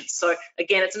locations. So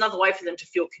again, it's another way for them to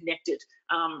feel connected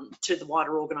to the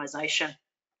wider organisation.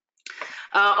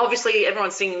 Obviously,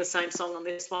 everyone's singing the same song on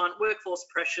this one. Workforce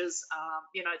pressures,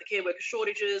 the care worker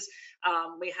shortages.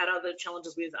 We had other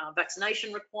challenges with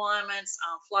vaccination requirements,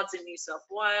 floods in New South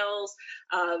Wales,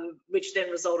 which then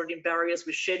resulted in barriers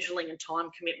with scheduling and time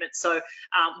commitment. So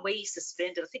we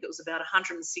suspended, I think it was about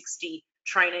 160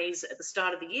 trainees at the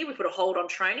start of the year. We put a hold on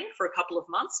training for a couple of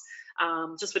months,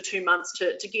 just for 2 months,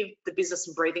 to give the business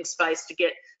some breathing space to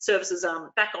get services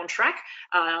back on track,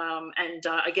 and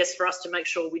I guess for us to make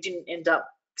sure we didn't end up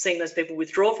seeing those people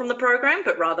withdraw from the program,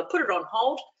 but rather put it on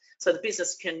hold so the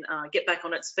business can get back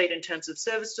on its feet in terms of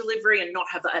service delivery and not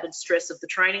have the added stress of the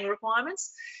training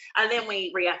requirements. And then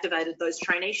we reactivated those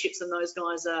traineeships, and those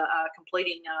guys are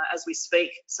completing as we speak.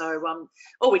 So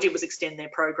all we did was extend their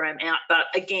program out. But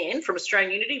again, from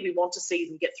Australian Unity, we want to see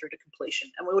them get through to completion,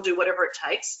 and we'll do whatever it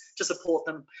takes to support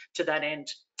them to that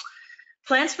end.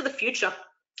 Plans for the future.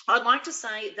 I'd like to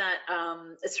say that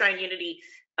Australian Unity,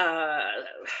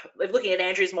 looking at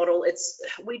Andrew's model,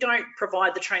 we don't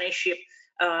provide the traineeship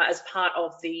as part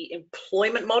of the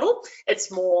employment model.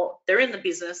 It's more, they're in the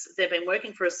business, they've been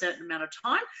working for a certain amount of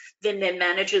time, then their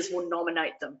managers will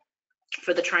nominate them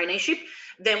for the traineeship.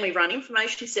 Then we run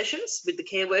information sessions with the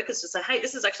care workers to say, hey,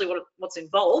 this is actually what's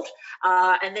involved.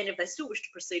 And then if they still wish to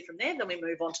proceed from there, then we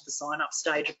move on to the sign-up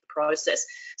stage of the process.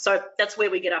 So that's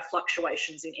where we get our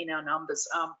fluctuations in our numbers.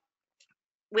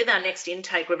 with our next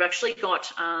intake, we've actually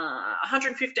got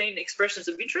 115 expressions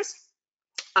of interest.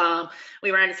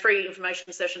 We ran 3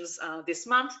 information sessions this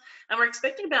month, and we're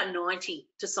expecting about 90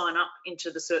 to sign up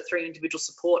into the Cert 3 individual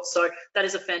support. So that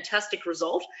is a fantastic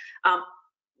result.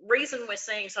 Reason we're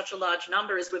seeing such a large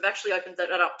number is we've actually opened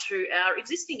that up to our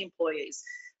existing employees.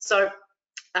 So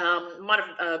might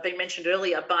have been mentioned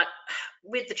earlier, but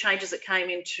with the changes that came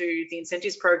into the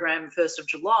incentives program 1st of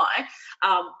July,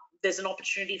 there's an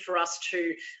opportunity for us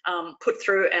to put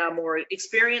through our more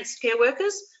experienced care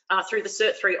workers through the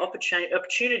Cert 3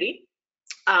 opportunity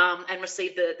and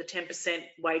receive the 10%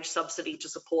 wage subsidy to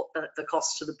support the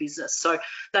costs to the business. So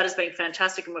that has been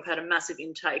fantastic, and we've had a massive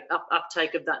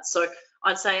uptake of that. So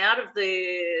I'd say out of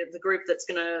the group that's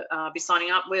going to be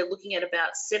signing up, we're looking at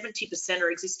about 70%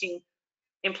 are existing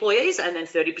employees, and then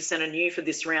 30% are new for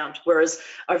this round, whereas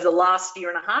over the last year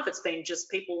and a half, it's been just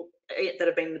people that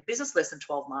have been in the business less than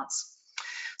 12 months.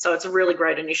 So it's a really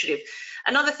great initiative.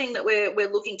 Another thing that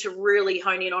we're looking to really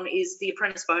hone in on is the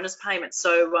apprentice bonus payment.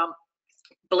 So I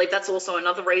believe that's also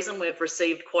another reason we've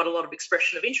received quite a lot of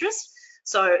expression of interest.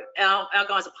 So our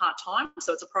guys are part-time,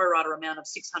 so it's a pro rata amount of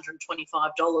 $625 at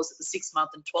the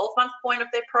 6-month and 12-month point of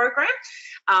their program.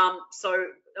 So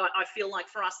I feel like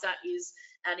for us that is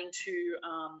adding to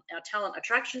our talent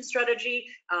attraction strategy,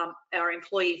 our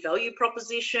employee value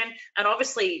proposition, and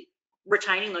obviously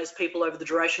retaining those people over the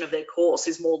duration of their course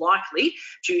is more likely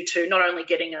due to not only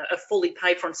getting a fully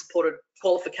paid for and supported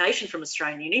qualification from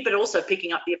Australian Uni, but also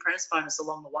picking up the apprentice bonus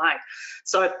along the way.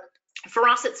 So for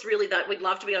us, it's really that we'd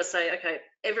love to be able to say, okay,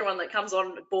 everyone that comes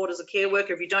on board as a care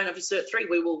worker, if you don't have your Cert 3,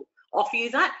 we will offer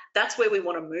you that. That's where we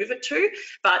want to move it to,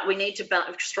 but we need to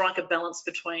strike a balance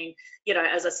between, you know,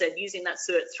 as I said, using that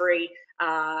Cert 3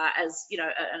 as, you know,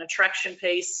 an attraction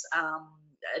piece,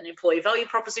 an employee value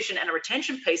proposition and a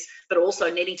retention piece, but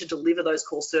also needing to deliver those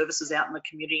core services out in the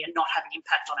community and not having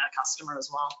impact on our customer as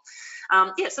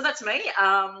well. Yeah, so that's me.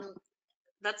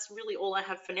 That's really all I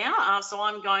have for now. So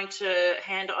I'm going to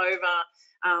hand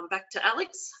over back to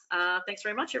Alex. Thanks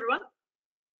very much, everyone.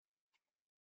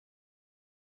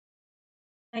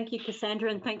 Thank you, Cassandra,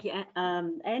 and thank you,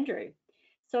 Andrew.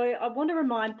 So I want to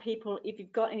remind people, if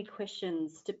you've got any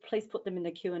questions, to please put them in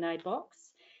the Q&A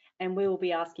box, and we will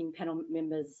be asking panel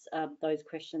members those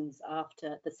questions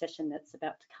after the session that's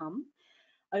about to come.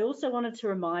 I also wanted to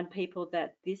remind people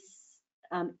that this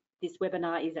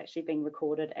webinar is actually being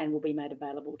recorded and will be made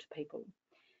available to people.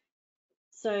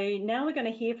 So now we're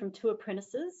going to hear from 2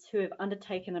 apprentices who have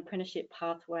undertaken an apprenticeship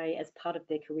pathway as part of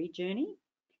their career journey.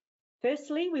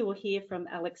 Firstly, we will hear from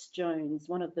Alex Jones,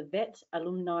 one of the VET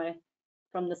alumni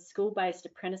from the School-Based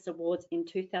Apprentice Awards in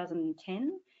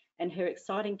 2010, and her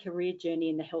exciting career journey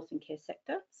in the health and care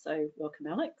sector. So welcome,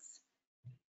 Alex.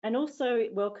 And also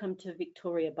welcome to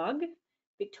Victoria Bugg.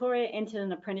 Victoria entered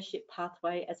an apprenticeship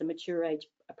pathway as a mature age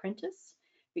apprentice.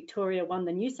 Victoria won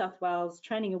the New South Wales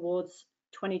Training Awards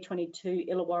 2022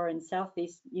 Illawarra and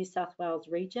Southeast New South Wales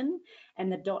region,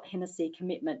 and the Dot Hennessy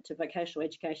Commitment to Vocational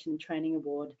Education Training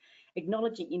Award,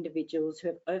 acknowledging individuals who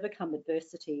have overcome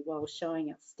adversity while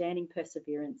showing outstanding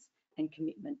perseverance and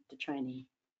commitment to training.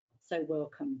 So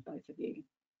welcome, both of you.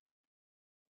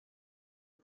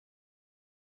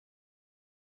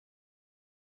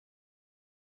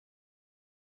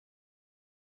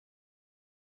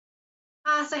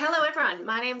 So hello everyone,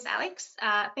 my name's Alex.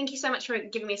 Thank you so much for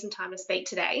giving me some time to speak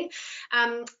today.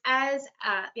 As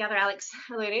the other Alex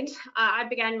alluded, I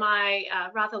began my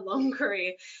rather long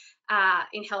career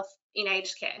in health in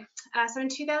aged care. So in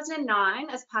 2009,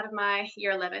 as part of my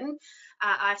year 11,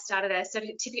 I started a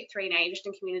Certificate 3 in Aged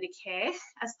and Community Care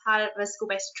as part of a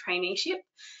school-based traineeship.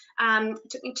 It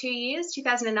took me 2 years,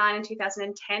 2009 and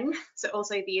 2010, so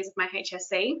also the years of my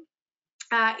HSC.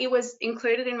 It was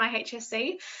included in my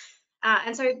HSC.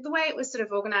 And so the way it was sort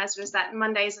of organised was that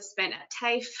Mondays were spent at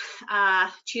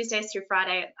TAFE, Tuesdays through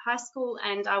Friday at high school,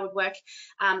 and I would work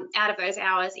out of those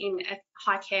hours in a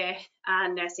high care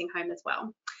nursing home as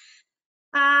well.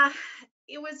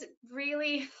 It was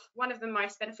really one of the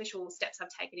most beneficial steps I've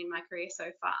taken in my career so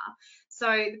far. So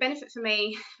the benefit for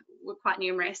me were quite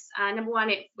numerous. Number one,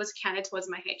 it was counted towards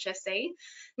my HSC.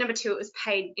 Number two, it was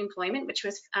paid employment, which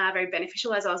was very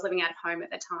beneficial as I was living at home at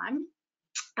the time.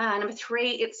 Number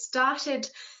three, it started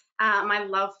my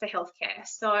love for healthcare.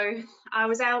 So I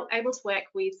was able to work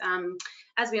with,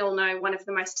 as we all know, one of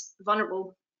the most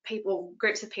vulnerable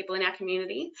groups of people in our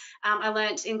community. I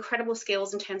learnt incredible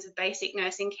skills in terms of basic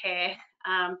nursing care,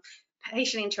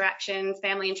 patient interaction,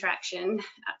 family interaction,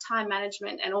 time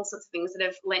management, and all sorts of things that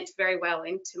have lent very well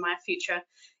into my future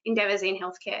endeavours in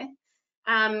healthcare.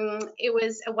 It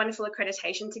was a wonderful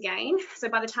accreditation to gain. So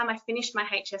by the time I finished my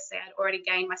HSC, I'd already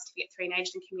gained my Certificate 3 in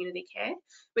Aged and Community Care,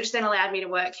 which then allowed me to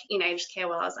work in aged care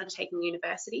while I was undertaking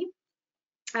university.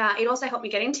 It also helped me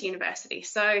get into university.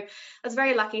 So I was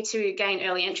very lucky to gain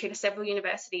early entry to several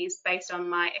universities based on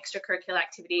my extracurricular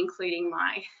activity, including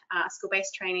my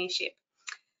school-based traineeship.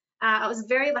 I was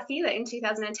very lucky that in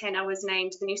 2010 I was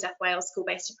named the New South Wales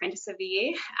School-Based Apprentice of the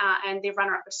Year and the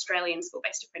runner-up Australian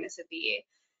School-Based Apprentice of the Year,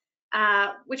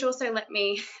 which also let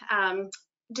me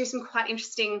do some quite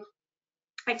interesting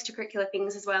extracurricular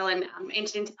things as well, and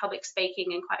entered into public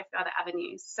speaking and quite a few other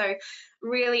avenues. So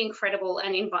really incredible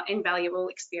and invaluable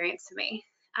experience for me.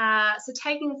 So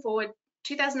taking forward,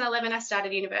 2011 I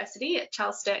started university at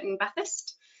Charles Sturt in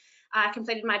Bathurst. I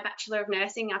completed my Bachelor of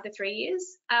Nursing after 3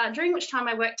 years, during which time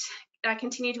I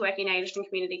continued to work in aged and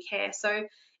community care. So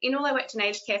in all, I worked in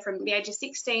aged care from the age of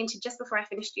 16 to just before I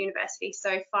finished university,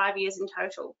 so 5 years in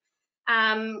total.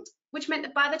 Which meant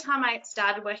that by the time I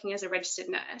started working as a registered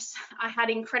nurse, I had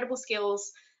incredible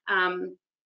skills,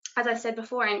 as I said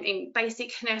before, in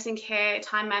basic nursing care,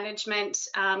 time management,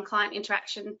 client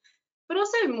interaction, but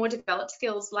also more developed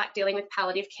skills like dealing with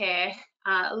palliative care,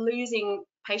 losing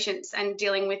patients and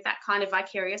dealing with that kind of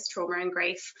vicarious trauma and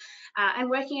grief, and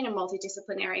working in a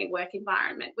multidisciplinary work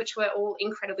environment, which were all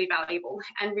incredibly valuable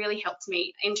and really helped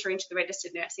me enter into the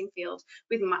registered nursing field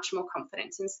with much more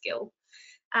confidence and skill.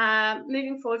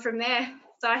 Moving forward from there,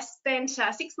 so I spent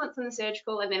 6 months on the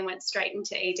surgical and then went straight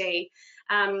into ED.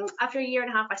 After a year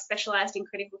and a half, I specialised in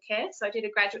critical care, so I did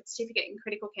a graduate certificate in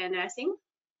critical care nursing.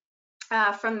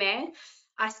 From there,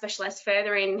 I specialised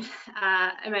further in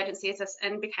emergency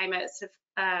and became a sort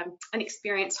of an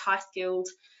experienced, high-skilled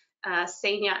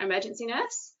senior emergency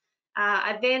nurse.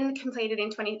 I then completed in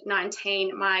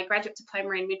 2019 my graduate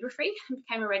diploma in midwifery and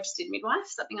became a registered midwife,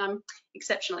 something I'm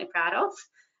exceptionally proud of.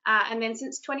 And then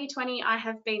since 2020, I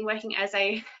have been working as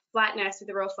a flight nurse with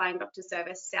the Royal Flying Doctor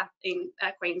Service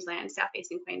Queensland,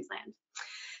 southeastern Queensland.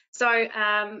 So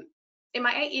in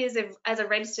my 8 years as a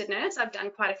registered nurse, I've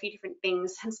done quite a few different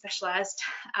things and specialised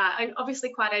in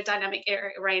obviously quite a dynamic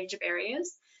range of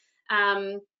areas.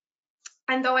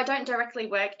 And though I don't directly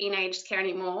work in aged care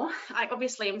anymore, I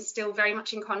obviously am still very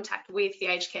much in contact with the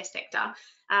aged care sector.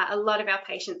 A lot of our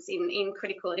patients in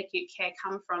critical and acute care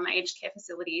come from aged care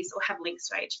facilities or have links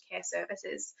to aged care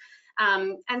services.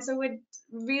 And so we're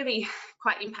really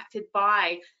quite impacted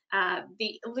by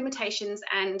the limitations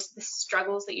and the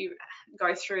struggles that you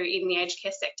go through in the aged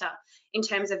care sector in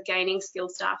terms of gaining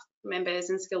skilled staff members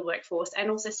and skilled workforce, and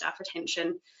also staff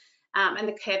retention, and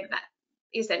the care that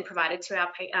is then provided to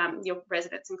your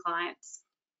residents and clients.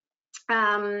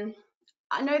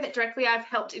 I know that directly I've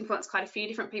helped influence quite a few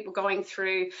different people going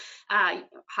through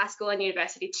high school and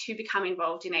university to become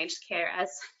involved in aged care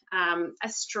as a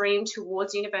stream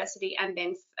towards university and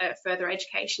then further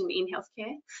education in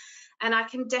healthcare. And I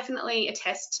can definitely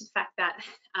attest to the fact that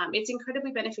it's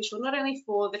incredibly beneficial, not only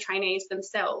for the trainees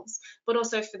themselves, but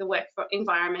also for the work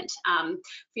environment, for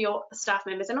your staff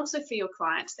members, and also for your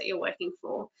clients that you're working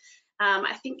for.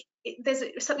 I think there's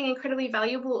something incredibly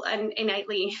valuable and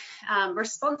innately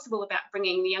responsible about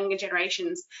bringing the younger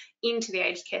generations into the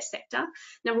aged care sector.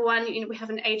 Number one, we have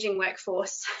an ageing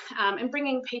workforce, and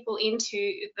bringing people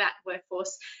into that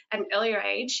workforce at an earlier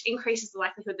age increases the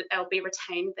likelihood that they'll be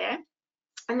retained there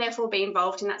and therefore be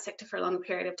involved in that sector for a longer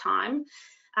period of time.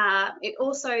 It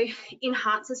also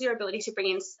enhances your ability to bring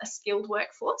in a skilled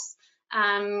workforce,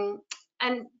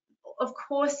 and of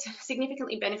course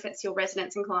significantly benefits your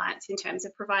residents and clients in terms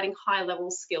of providing high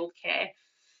level skilled care.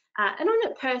 And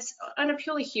on a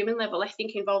purely human level, I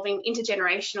think involving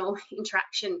intergenerational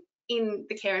interaction in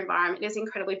the care environment is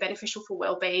incredibly beneficial for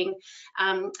wellbeing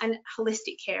and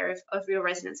holistic care of your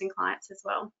residents and clients as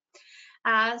well.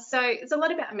 So it's a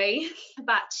lot about me,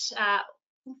 but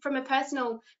from a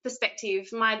personal perspective,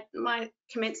 my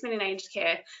commencement in aged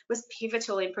care was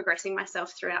pivotal in progressing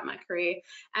myself throughout my career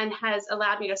and has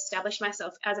allowed me to establish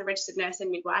myself as a registered nurse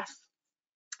and midwife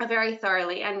very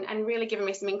thoroughly, and really given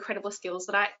me some incredible skills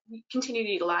that I continue to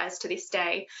utilise to this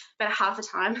day, about half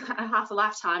a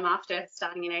lifetime after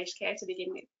starting in aged care to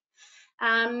begin with.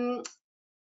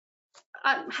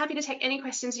 I'm happy to take any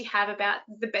questions you have about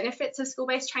the benefits of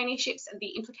school-based traineeships and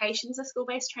the implications of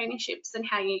school-based traineeships and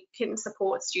how you can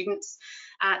support students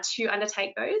to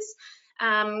undertake those.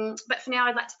 But for now,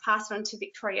 I'd like to pass on to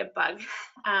Victoria Bugg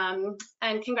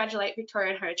and congratulate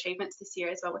Victoria on her achievements this year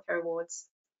as well with her awards.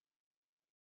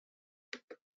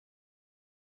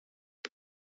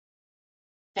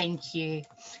 Thank you.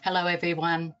 Hello,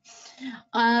 everyone.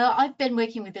 I've been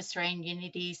working with Australian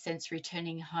Unity since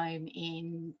returning home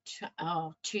in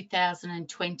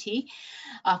 2020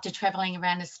 after travelling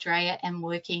around Australia and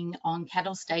working on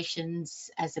cattle stations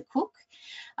as a cook.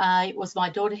 It was my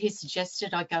daughter who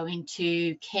suggested I go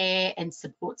into care and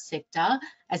support sector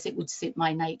as it would suit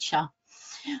my nature.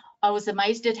 I was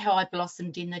amazed at how I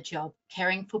blossomed in the job,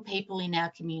 caring for people in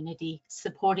our community,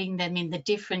 supporting them in the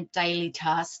different daily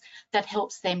tasks that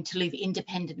helps them to live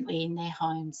independently in their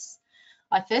homes.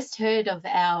 I first heard of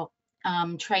our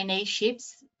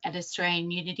traineeships at Australian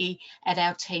Unity at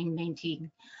our team meeting.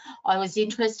 I was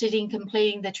interested in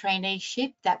completing the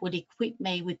traineeship that would equip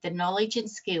me with the knowledge and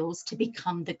skills to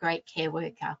become the great care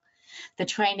worker. The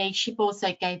traineeship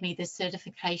also gave me the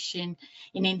certification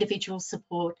in individual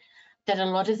support that a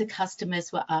lot of the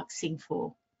customers were asking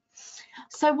for.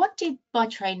 So what did my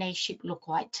traineeship look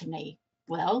like to me?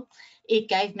 Well, it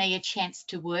gave me a chance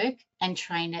to work and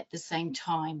train at the same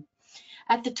time.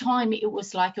 At the time, it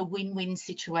was like a win-win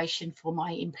situation for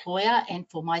my employer and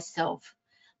for myself.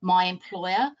 My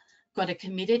employer got a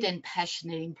committed and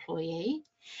passionate employee,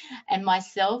 and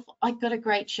myself, I got a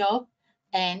great job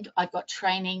and I got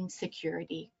training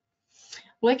security.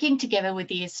 Working together with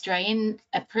the Australian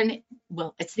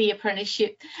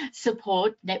Apprenticeship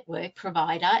Support Network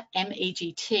provider,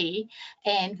 MEGT,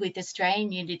 and with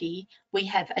Australian Unity, we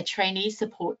have a trainee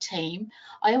support team.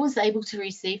 I was able to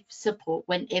receive support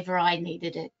whenever I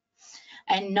needed it,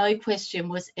 and no question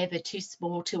was ever too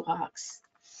small to ask.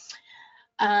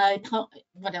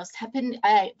 What else happened?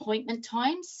 Appointment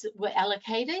times were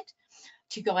allocated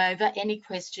to go over any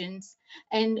questions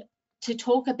and to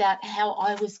talk about how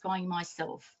I was going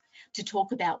myself, to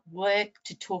talk about work,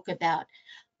 to talk about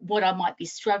what I might be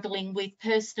struggling with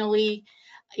personally.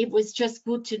 It was just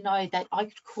good to know that I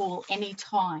could call any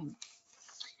time.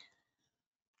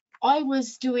 I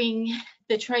was doing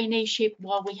the traineeship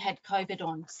while we had COVID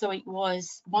on, so it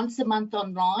was once a month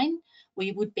online.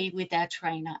 We would be with our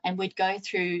trainer and we'd go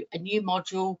through a new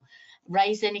module,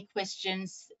 raise any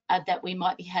questions that we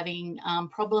might be having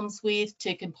problems with,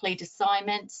 to complete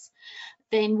assignments.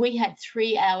 Then we had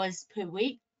 3 hours per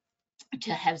week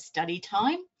to have study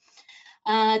time.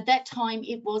 That time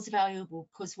it was valuable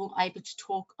because we were able to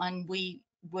talk, and we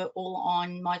were all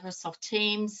on Microsoft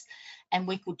Teams, and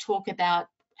we could talk about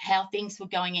how things were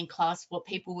going in class, what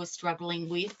people were struggling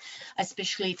with,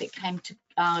 especially if it came to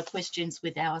questions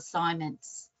with our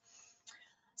assignments.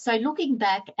 So looking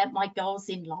back at my goals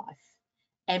in life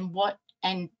and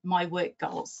my work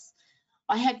goals,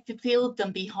 I had fulfilled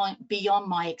them beyond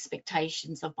my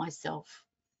expectations of myself.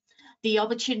 The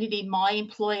opportunity my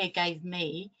employer gave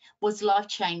me was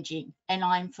life-changing, and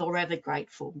I'm forever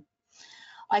grateful.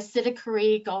 I set a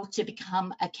career goal to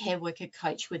become a care worker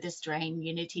coach with Australian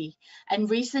Unity, and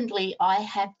recently I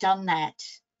have done that.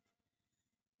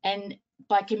 And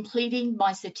by completing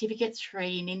my Certificate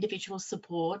 3 in individual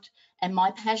support and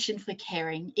my passion for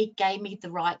caring, it gave me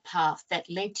the right path that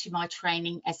led to my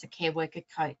training as a care worker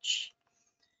coach.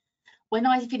 When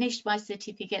I finished my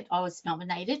certificate, I was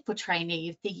nominated for Trainee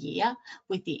of the Year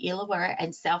with the Illawarra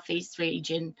and South East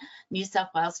Region New South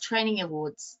Wales Training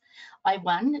Awards. I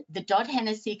won the Dodd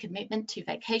Hennessy Commitment to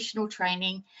Vocational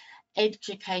Training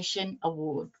Education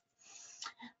Award.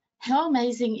 How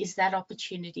amazing is that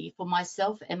opportunity for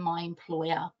myself and my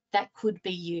employer? That could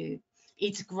be you.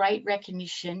 It's great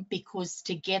recognition because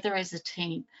together as a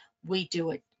team, we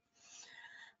do it.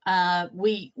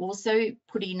 We also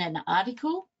put in an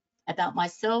article about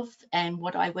myself and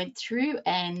what I went through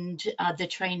and the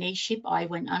traineeship I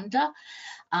went under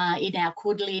in our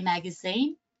quarterly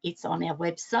magazine. It's on our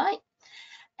website,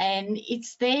 and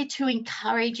it's there to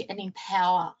encourage and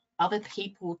empower other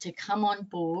people to come on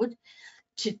board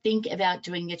to think about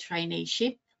doing a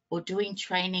traineeship or doing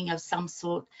training of some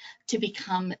sort to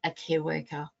become a care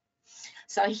worker.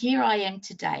 So here I am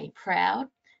today, proud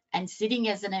and sitting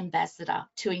as an ambassador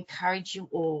to encourage you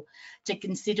all to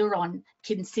consider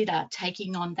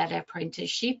taking on that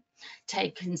apprenticeship,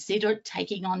 consider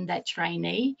taking on that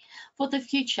trainee for the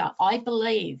future. I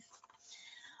believe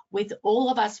with all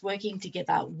of us working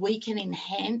together, we can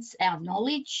enhance our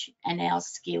knowledge and our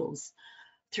skills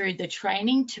through the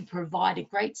training to provide a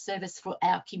great service for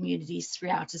our communities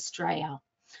throughout Australia.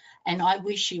 And I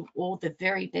wish you all the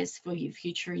very best for your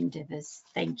future endeavours.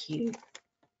 Thank you.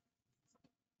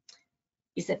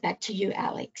 Is it back to you,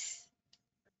 Alex?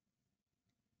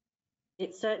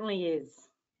 It certainly is.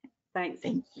 Thanks.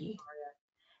 Thank you.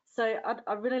 So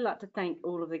I'd really like to thank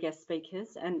all of the guest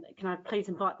speakers, and can I please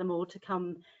invite them all to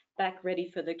come back ready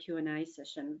for the Q&A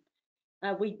session.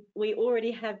 We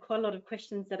already have quite a lot of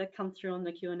questions that have come through on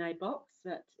the Q&A box,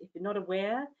 but if you're not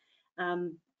aware,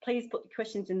 please put the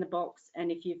questions in the box,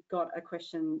 and if you've got a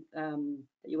question that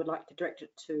you would like to direct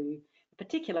it to a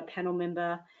particular panel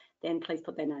member, then please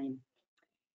put their name.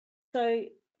 So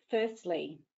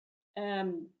firstly,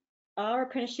 are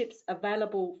apprenticeships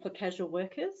available for casual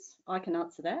workers? I can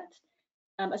answer that.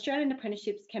 Australian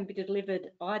apprenticeships can be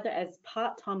delivered either as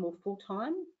part-time or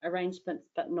full-time arrangements,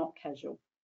 but not casual.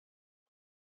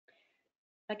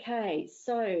 Okay,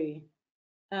 so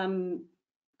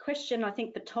question I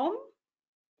think for Tom.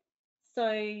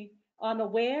 So I'm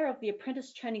aware of the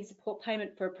apprentice training support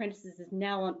payment for apprentices is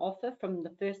now on offer from the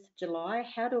 1st of July.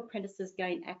 How do apprentices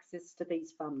gain access to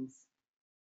these funds?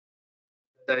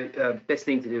 So best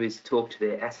thing to do is talk to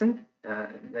their ASIN.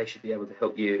 They should be able to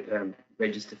help you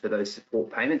register for those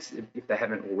support payments if they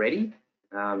haven't already.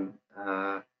 I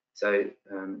don't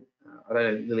know,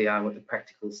 Liliana, what the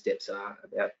practical steps are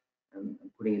about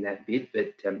putting in that bid,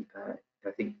 but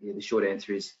I think the short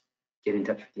answer is get in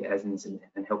touch with your ASINs and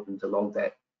help them to log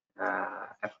that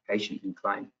application and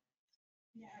claim.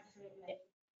 Yeah, absolutely.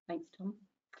 Thanks, Tom.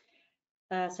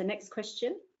 So next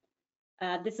question.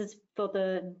 This is for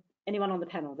anyone on the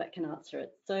panel that can answer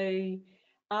it. So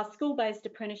are school-based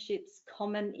apprenticeships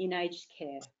common in aged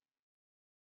care?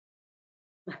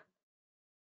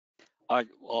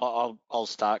 I'll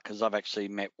start because I've actually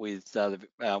met with the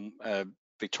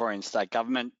Victorian State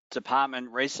Government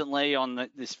Department recently on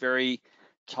this very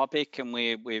topic, and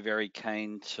we're very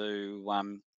keen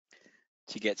to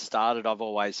get started. I've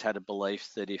always had a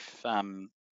belief that if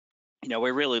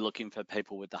we're really looking for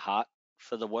people with the heart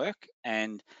for the work,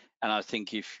 and I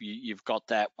think if you've got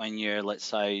that when you're, let's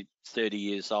say, 30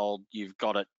 years old, you've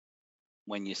got it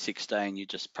when you're 16, you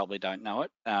just probably don't know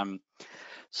it.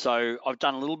 So I've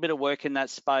done a little bit of work in that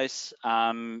space.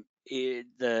 The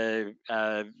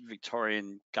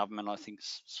Victorian government, I think,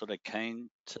 is sort of keen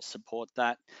to support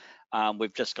that.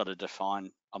 We've just got to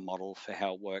define a model for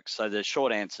how it works. So the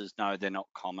short answer is no, they're not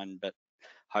common, but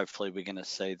hopefully we're going to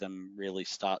see them really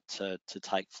start to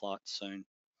take flight soon.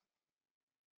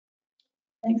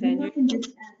 Thanks, Andrew. If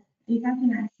I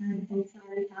can add also,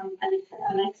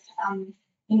 Alex,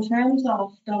 in terms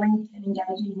of going and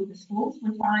engaging with the schools,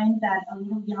 we find that a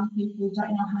lot of young people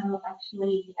don't know how to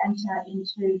actually enter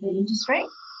into the industry.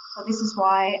 So this is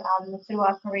why through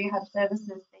our Career Hub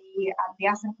services, the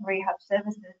ASIN Career Hub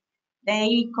services,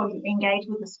 they engage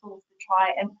with the schools to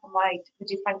try and promote the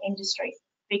different industries,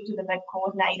 speak to the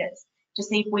coordinators to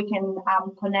see if we can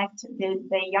connect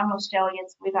the young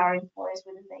Australians with our employers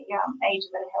within the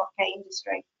aged and healthcare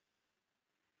industry.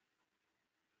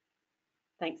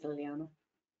 Thanks, Liliana.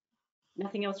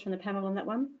 Nothing else from the panel on that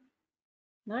one?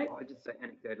 No? I just say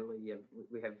anecdotally,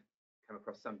 we have come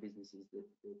across some businesses that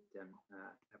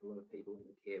have a lot of people in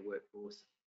the care workforce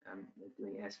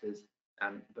doing ASPAs,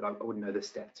 but I wouldn't know the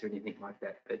stats or anything like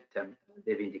that, but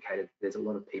they've indicated there's a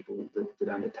lot of people that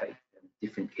undertake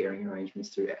different caring arrangements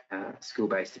through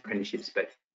school-based apprenticeships, but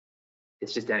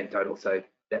it's just anecdotal, so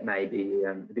that may be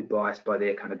a bit biased by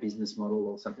their kind of business model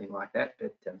or something like that,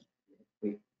 but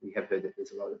we have heard that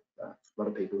there's a lot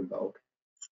of people involved.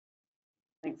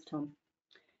 Thanks, Tom.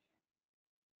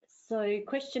 So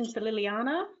question for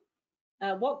Liliana.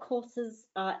 What courses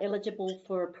are eligible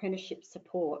for apprenticeship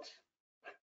support?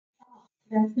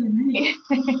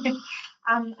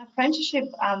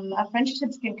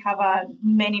 Apprenticeships can cover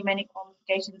many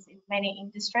qualifications in many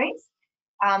industries.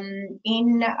 There's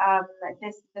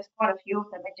quite a few of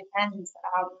them. It depends,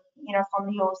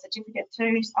 from your certificate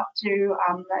 2s up to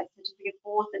certificate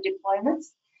 4s, the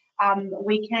diplomas.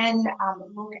 We can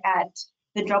look at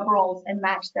the job roles and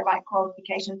match the right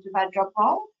qualifications with our job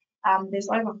role. There's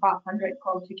over 500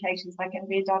 qualifications that can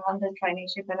be done under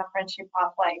traineeship and apprenticeship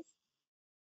pathways.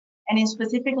 And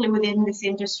specifically within this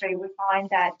industry, we find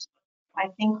that I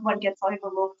think what gets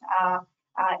overlooked are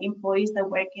employees that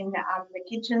work in the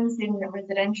kitchens, in the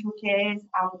residential cares,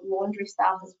 laundry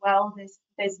staff as well. There's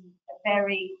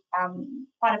very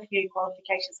quite a few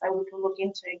qualifications that we can look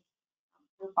into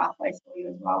the pathways for you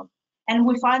as well. And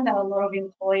we find that a lot of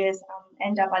employers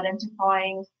end up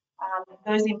identifying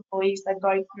those employees that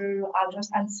go through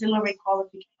just ancillary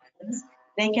qualifications.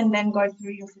 They can then go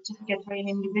through your certificate for an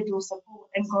individual support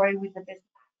and grow with the business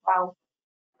as well.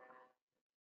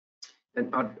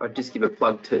 And I'd just give a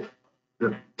plug to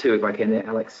the two if I can there,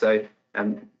 Alex. So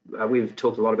we've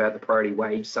talked a lot about the priority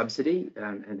wage subsidy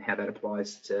and how that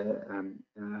applies to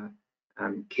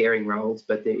caring roles,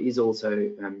 but there is also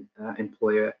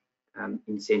employer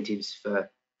incentives for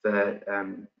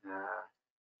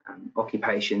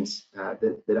occupations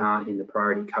that aren't in the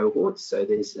priority cohorts. So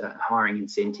there's a hiring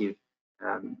incentive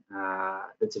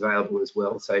that's available as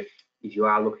well. So if you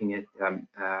are looking at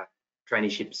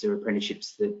traineeships or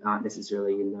apprenticeships that aren't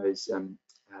necessarily in those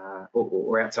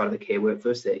or outside of the care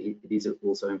workforce, it is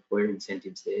also employer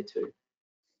incentives there too.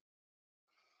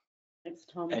 Thanks,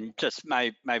 Tom. And just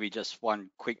maybe just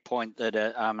one quick point that,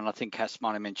 and I think Cass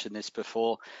might have mentioned this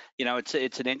before, you know,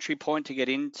 it's an entry point to get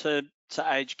into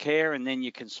aged care, and then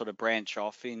you can sort of branch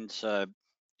off into,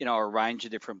 you know, a range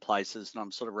of different places. And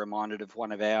I'm sort of reminded of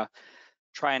one of our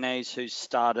trainees who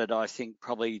started, I think,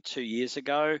 probably 2 years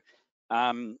ago.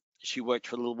 She worked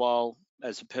for a little while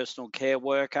as a personal care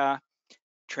worker,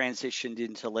 transitioned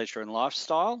into leisure and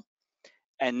lifestyle,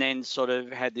 and then sort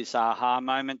of had this aha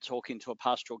moment talking to a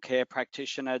pastoral care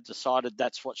practitioner, decided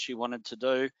that's what she wanted to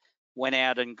do, went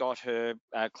out and got her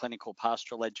clinical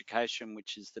pastoral education,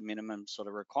 which is the minimum sort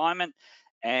of requirement,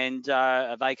 and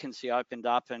a vacancy opened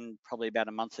up, and probably about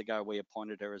a month ago we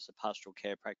appointed her as a pastoral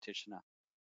care practitioner.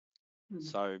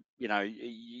 So, you know,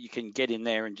 you can get in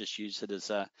there and just use it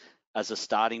as a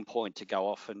starting point to go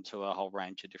off into a whole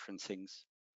range of different things.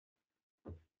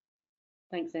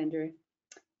 Thanks, Andrew.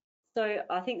 So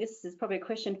I think this is probably a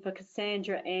question for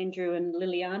Cassandra, Andrew and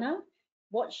Liliana.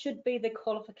 What should be the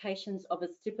qualifications of a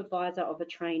supervisor of a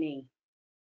trainee?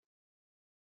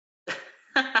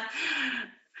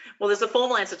 Well, there's a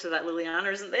formal answer to that,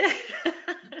 Liliana, isn't there?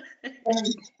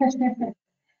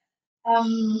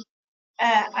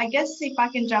 I guess if I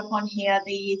can jump on here,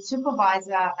 the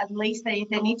supervisor, at least they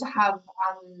need to have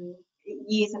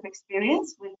years of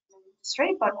experience with the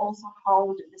industry, but also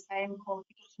hold the same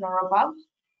qualification or above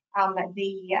that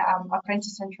the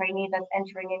apprentice and trainee that's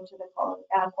entering into the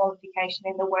qualification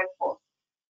in the workforce.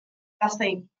 That's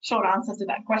the short answer to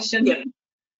that question. Yeah,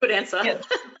 good answer. Yep.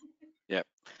 Yeah,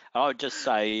 I would just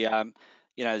say, you know,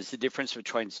 there's a difference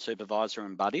between supervisor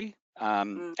and buddy,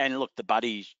 and look, the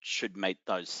buddy should meet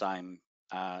those same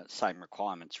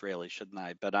requirements, really, shouldn't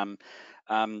they? But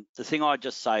the thing I'd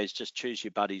just say is just choose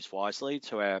your buddies wisely.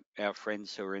 To our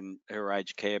friends who are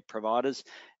aged care providers,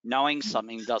 knowing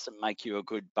something doesn't make you a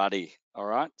good buddy. All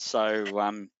right,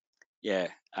 so yeah,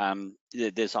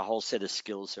 there's a whole set of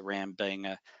skills around being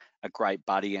a great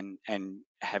buddy and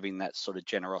having that sort of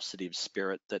generosity of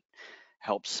spirit that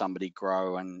helps somebody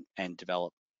grow and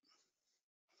develop.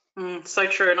 So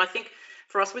true. And I think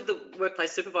for us with the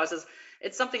workplace supervisors,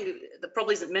 it's something that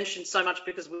probably isn't mentioned so much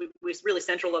because we're really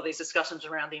central of these discussions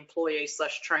around the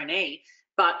employee/trainee,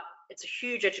 but it's a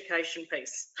huge education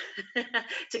piece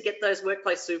to get those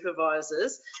workplace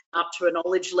supervisors up to a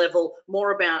knowledge level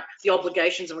more about the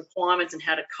obligations and requirements and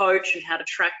how to coach and how to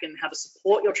track and how to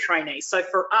support your trainees. So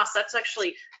for us, that's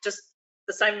actually just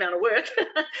the same amount of work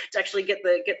to actually get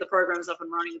the programs up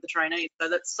and running with the trainees. So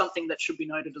that's something that should be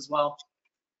noted as well.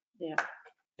 Yeah.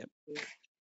 Yep.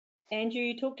 Andrew,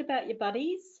 you talked about your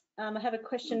buddies. I have a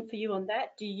question for you on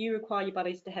that. Do you require your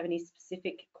buddies to have any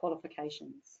specific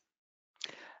qualifications?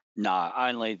 No,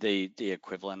 only the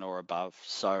equivalent or above.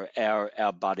 So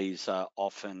our buddies are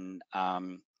often,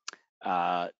 you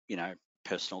know,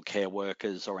 personal care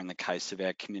workers, or in the case of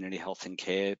our community health and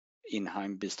care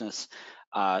in-home business,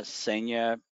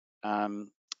 senior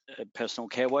personal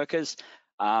care workers.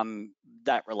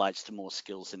 That relates to more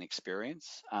skills and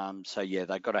experience. So yeah,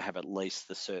 they've got to have at least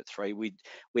the Cert 3.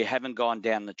 We haven't gone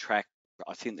down the track.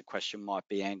 I think the question might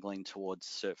be angling towards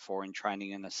Cert 4 in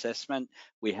training and assessment.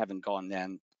 We haven't gone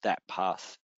down that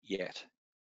path yet.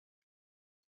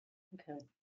 Okay.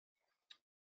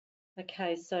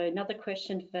 Okay, so another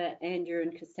question for Andrew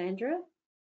and Cassandra.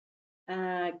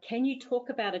 Can you talk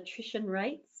about attrition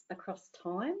rates across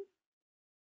time?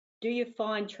 Do you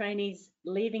find trainees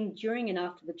leaving during and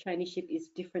after the traineeship is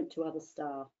different to other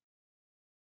staff?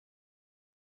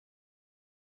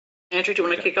 Andrew, do you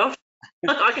want to kick off?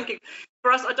 I can kick.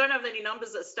 For us, I don't have any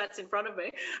numbers or stats in front of me,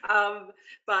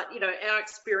 but you know, our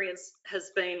experience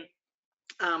has been,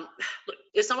 look,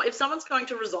 if someone's going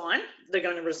to resign, they're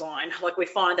going to resign. Like, we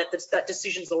find that that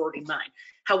decision's already made.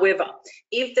 However,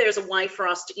 if there's a way for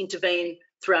us to intervene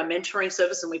through our mentoring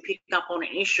service and we pick up on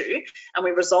an issue and we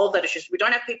resolve that issue, we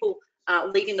don't have people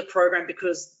leaving the program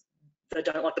because they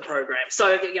don't like the program.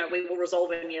 So, you know, we will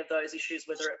resolve any of those issues,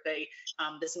 whether it be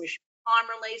there's an issue with time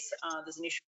release, there's an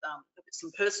issue with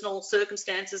some personal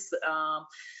circumstances,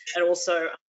 and also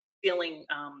feeling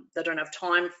they don't have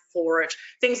time for it,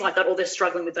 things like that, or they're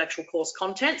struggling with the actual course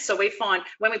content. So we find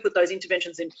when we put those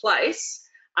interventions in place,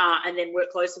 and then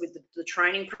work closely with the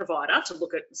training provider to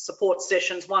look at support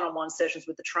sessions, one-on-one sessions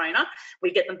with the trainer, we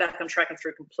get them back on track and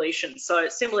through completion. So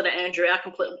similar to Andrew,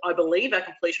 I believe our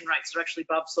completion rates are actually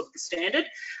above sort of the standard.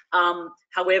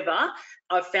 However,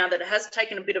 I've found that it has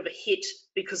taken a bit of a hit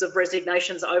because of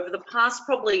resignations over the past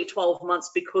probably 12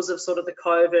 months because of sort of the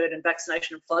COVID and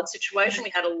vaccination and flood situation. We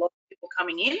had a lot of people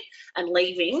coming in and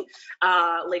leaving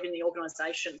the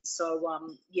organisation.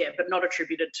 So yeah, but not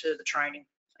attributed to the training.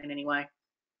 in any way.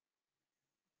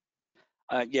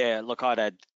 Yeah, look, I'd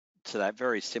add to that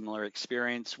very similar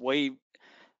experience.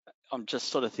 I'm just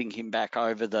sort of thinking back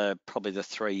over probably the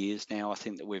 3 years now, I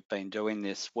think that we've been doing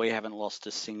this. We haven't lost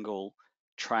a single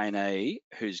trainee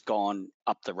who's gone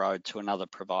up the road to another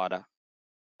provider.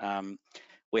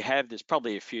 There's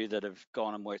probably a few that have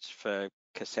gone and worked for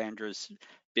Cassandra's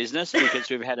business because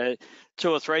we've had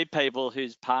 2 or 3 people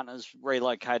whose partners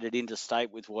relocated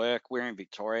interstate with work. We're in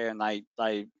Victoria and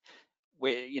they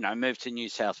moved to New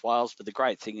South Wales, but the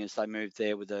great thing is they moved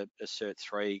there with a Cert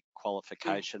 3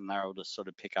 qualification. They're able to sort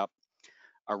of pick up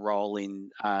a role in,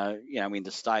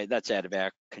 interstate. That's out of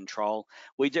our control.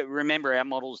 We do remember our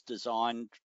model's designed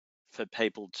for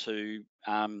people to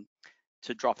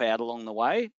drop out along the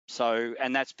way. So,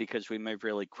 and that's because we move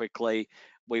really quickly.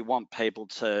 We want people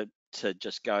to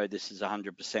just go, this is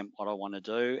 100% what I want to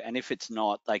do. And if it's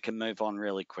not, they can move on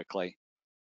really quickly.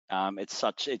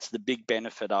 It's the big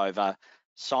benefit over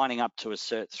signing up to a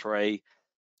Cert 3,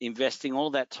 investing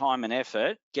all that time and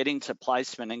effort, getting to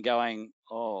placement and going,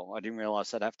 oh, I didn't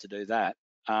realise I'd have to do that.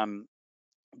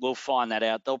 We'll find that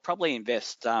out. They'll probably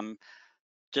invest,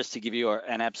 just to give you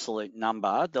an absolute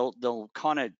number, they'll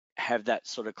kind of have that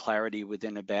sort of clarity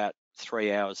within about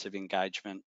 3 hours of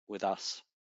engagement with us.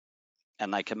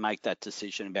 And they can make that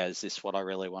decision about, is this what I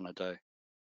really want to do?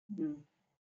 Mm.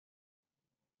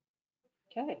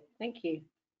 Okay, thank you.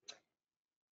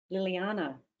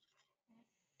 Liliana,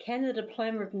 can the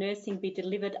Diploma of Nursing be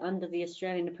delivered under the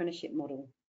Australian Apprenticeship model?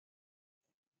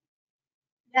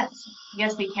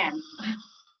 Yes, we can.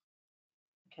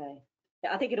 Okay.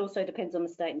 I think it also depends on the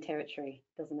state and territory,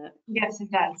 doesn't it? Yes,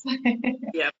 it does.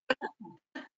 Yeah.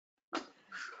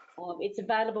 It's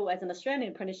available as an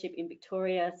Australian apprenticeship in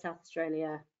Victoria, South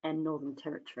Australia and Northern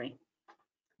Territory.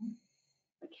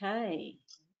 Okay.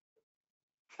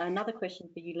 Another question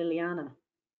for you, Liliana.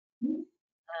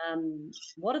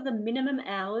 What are the minimum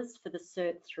hours for the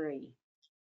Cert 3?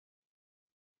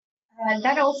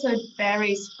 That also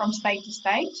varies from state to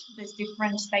state. There's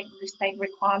different state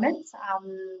requirements.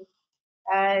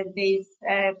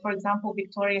 For example,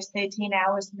 Victoria's 13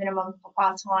 hours minimum for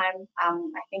part-time.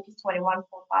 I think it's 21.5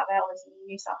 hours in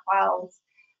New South Wales.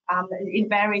 It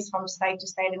varies from state to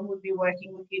state, and we'll be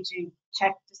working with you to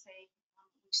check to see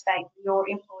which state your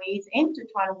employee is in to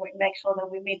try and make sure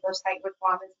that we meet those state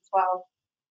requirements as well.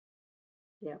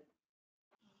 Yeah.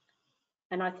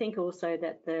 And I think also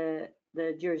that the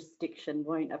jurisdiction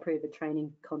won't approve a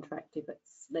training contract if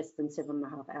it's less than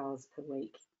 7.5 hours per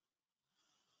week.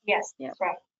 Yes, yep. That's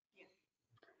right.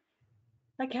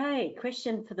 Yeah. Okay,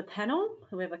 question for the panel,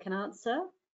 whoever can answer.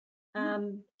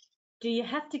 Do you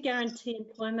have to guarantee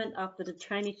employment after the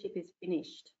traineeship is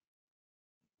finished?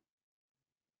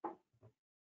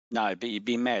 No, but you'd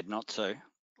be mad not to.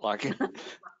 Like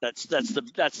that's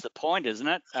the point, isn't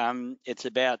it? It's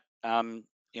about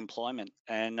employment,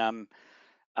 and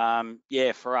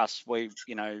yeah, for us,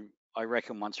 I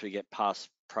reckon once we get past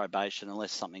probation,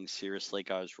 unless something seriously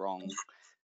goes wrong,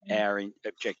 our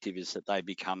objective is that they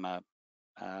become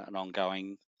an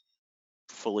ongoing,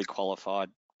 fully qualified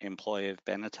employee of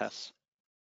Benetas.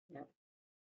 Yeah.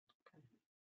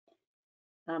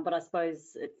 Okay. But I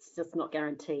suppose it's just not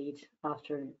guaranteed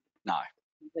after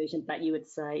completion. But you would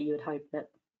hope that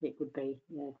it would be,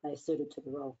 if they're suited to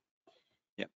the role.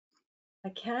 Yep.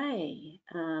 Okay.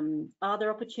 Are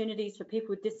there opportunities for people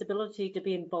with disability to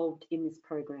be involved in this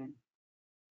program?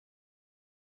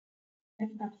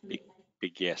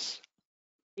 Big yes.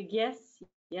 Big yes.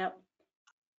 Yep.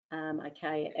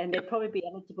 Okay, and they'd probably be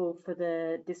eligible for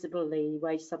the disability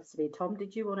wage subsidy. Tom,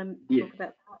 did you want to talk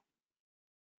about that?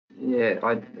 Yeah,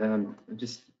 I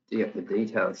just dig up the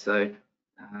details. So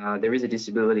there is a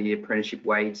disability apprenticeship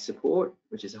wage support,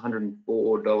 which is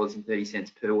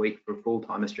 $104.30 per week for a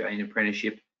full-time Australian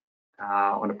apprenticeship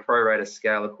on a pro-rata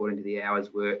scale according to the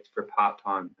hours worked for a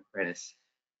part-time apprentice.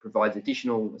 Provides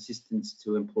additional assistance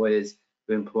to employers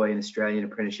who employ an Australian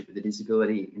apprenticeship with a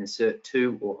disability in a Cert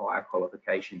 2 or higher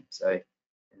qualification. So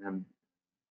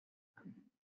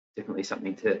definitely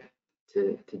something to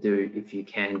do if you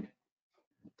can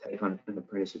take on an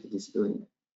apprenticeship with a disability.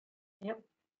 Yep.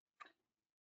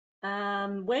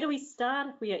 Where do we start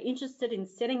if we are interested in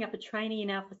setting up a trainee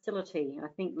in our facility? I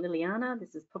think, Liliana,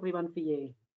 this is probably one for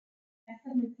you.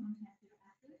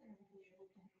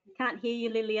 Can't hear you,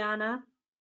 Liliana.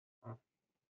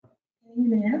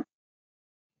 Yeah.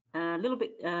 A little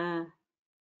bit. Is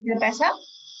it better?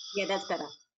 Yeah, that's better.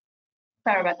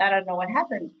 Sorry about that. I don't know what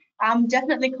happened.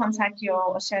 Definitely contact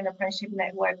your Australian Apprenticeship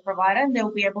Network provider, and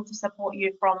they'll be able to support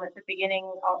you from the beginning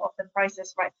of the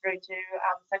process right through to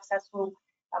successful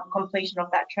completion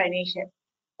of that traineeship.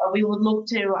 But we would look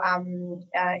to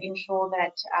ensure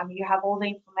that you have all the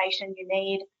information you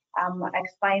need,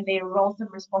 explain the roles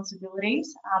and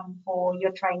responsibilities for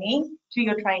your trainee,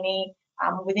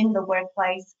 within the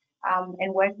workplace,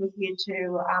 and work with you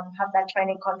to have that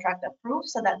training contract approved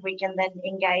so that we can then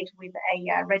engage with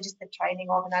a registered training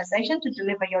organisation to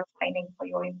deliver your training for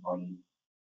your employees.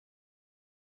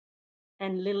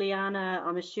 And Liliana,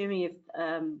 I'm assuming if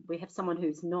we have someone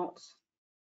who's not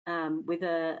with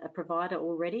a provider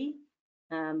already,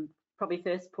 probably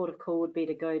first port of call would be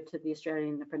to go to the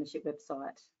Australian Apprenticeship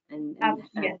website and Yeah.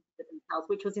 the details,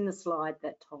 which was in the slide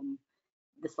that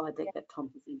the slide deck that Tom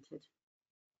presented.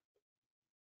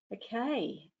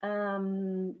 Okay,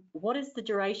 what is the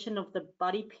duration of the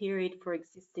buddy period for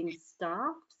existing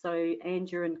staff? So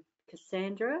Andrew and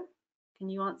Cassandra, can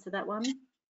you answer that one?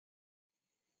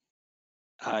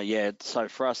 Yeah, so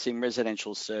for us in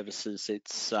residential services,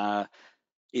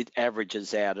 it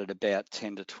averages out at about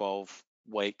 10 to 12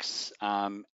 weeks.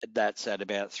 That's at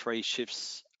about 3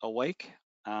 shifts a week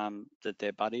that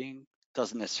they're buddying.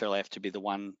 Doesn't necessarily have to be the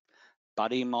one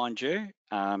buddy, mind you.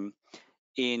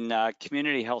 In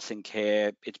community health and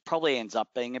care, it probably ends up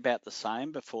being about the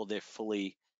same before they're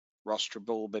fully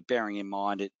rosterable, but bearing in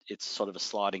mind it's sort of a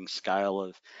sliding scale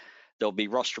of they'll be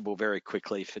rosterable very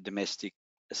quickly for domestic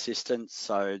assistance.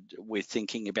 So we're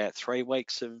thinking about 3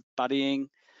 weeks of buddying,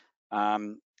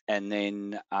 and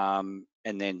then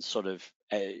sort of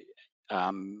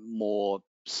more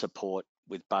support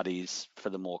with buddies for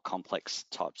the more complex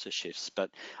types of shifts. But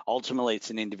ultimately, it's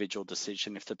an individual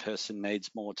decision. If the person needs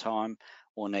more time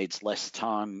or needs less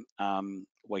time,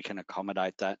 we can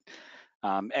accommodate that.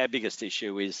 Our biggest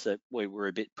issue is that we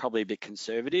were probably a bit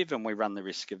conservative, and we run the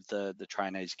risk of the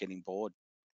trainees getting bored.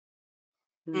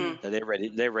 So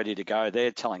they're ready to go.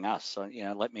 They're telling us, so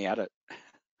let me at it.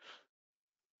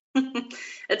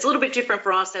 It's a little bit different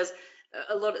for us, as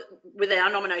with our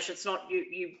nomination. It's not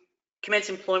you commence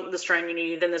employment with Australian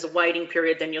Union, then there's a waiting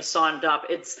period, then you're signed up.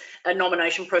 It's a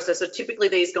nomination process. So typically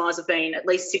these guys have been at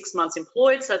least 6 months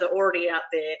employed, so they're already out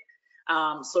there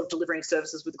sort of delivering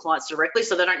services with the clients directly.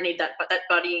 So they don't need that, but that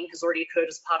buddying has already occurred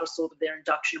as part of sort of their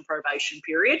induction and probation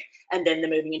period, and then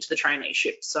they're moving into the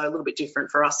traineeship. So a little bit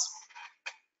different for us.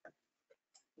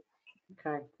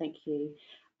 Okay, thank you.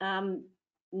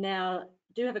 Now,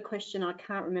 I do have a question. I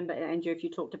can't remember, Andrew, if you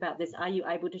talked about this. Are you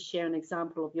able to share an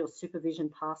example of your supervision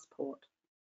passport?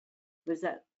 Was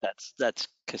that? That's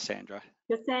Cassandra.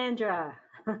 Cassandra.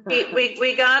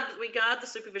 we guard the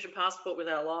supervision passport with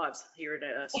our lives here at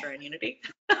Australian Unity.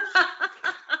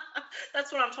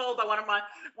 That's what I'm told by one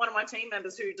of my team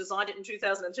members who designed it in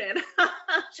 2010.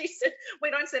 She said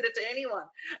we don't send it to anyone.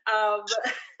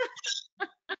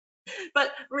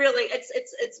 But really, it's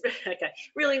okay.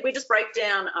 Really, we just break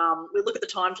down. We look at the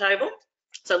timetable.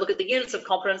 So look at the units of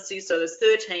competency. So there's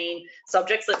 13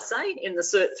 subjects, let's say, in the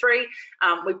Cert 3.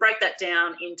 We break that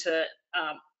down into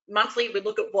monthly. We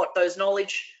look at what those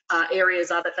knowledge areas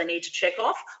are that they need to check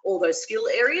off, all those skill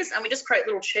areas, and we just create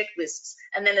little checklists.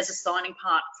 And then there's a signing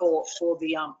part for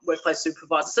the workplace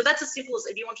supervisor. So that's as simple as,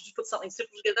 if you wanted to put something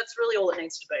simple together, that's really all it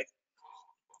needs to be.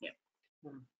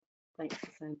 Yeah. Thanks,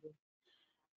 Cassandra.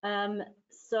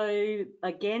 So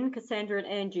again, Cassandra and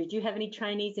Andrew, do you have any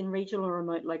trainees in regional or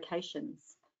remote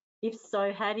locations? If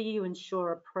so, how do you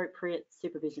ensure appropriate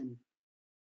supervision?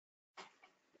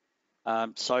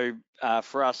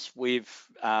 For us, we've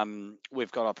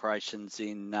got operations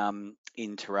in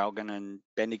Traralgon and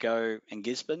Bendigo and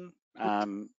Gisborne,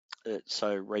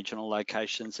 so regional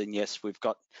locations. And yes, we've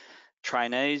got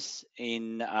trainees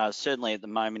in certainly at the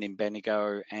moment in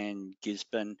Bendigo and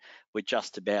Gisborne. We're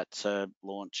just about to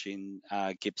launch in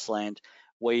Gippsland.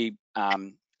 We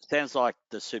sounds like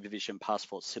the supervision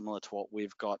passport similar to what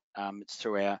we've got. It's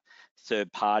through our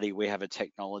third party. We have a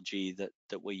technology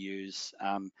that we use.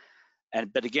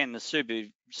 But again, the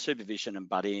supervision and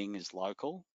buddying is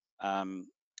local.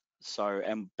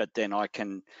 But then I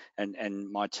can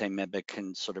and my team member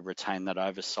can sort of retain that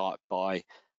oversight by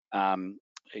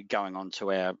going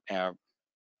onto our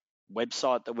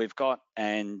website that we've got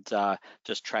and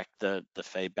just track the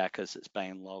feedback as it's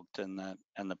being logged and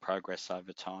the progress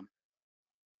over time.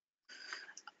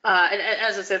 And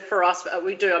as I said, for us,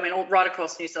 we do, I mean, all right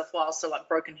across New South Wales, so like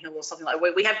Broken Hill or something like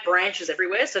that, we have branches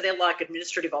everywhere, so they're like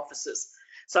administrative offices.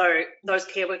 So those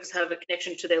care workers have a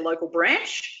connection to their local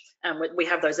branch, and we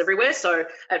have those everywhere. So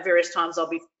at various times, I'll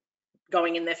be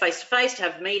going in there face-to-face to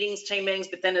have meetings, team meetings,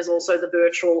 but then there's also the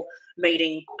virtual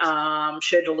meeting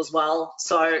schedule as well.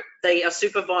 So they are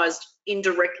supervised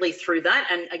indirectly through that.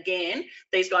 And again,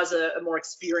 these guys are more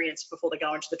experienced before they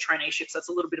go into the traineeships. So it's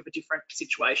a little bit of a different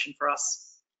situation for us.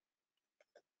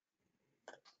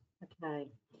 Okay.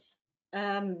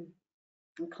 I'm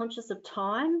conscious of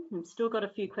time. I've still got a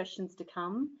few questions to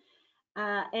come.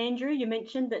 Andrew, you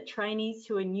mentioned that trainees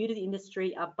who are new to the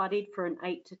industry are buddied for an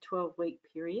 8 to 12 week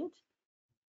period.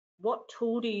 What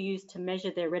tool do you use to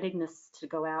measure their readiness to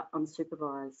go out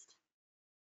unsupervised?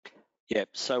 Yep.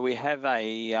 So we have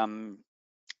a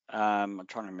I'm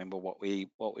trying to remember what we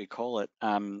call it,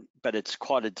 but it's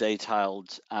quite a detailed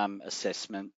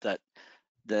assessment that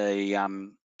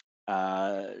the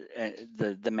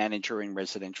manager in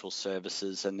residential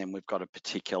services, and then we've got a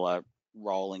particular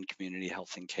role in community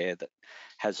health and care that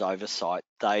has oversight.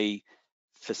 They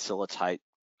facilitate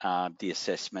the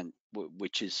assessment,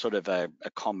 which is sort of a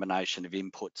combination of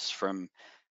inputs from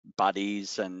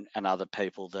buddies and other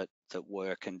people that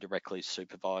work and directly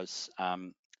supervise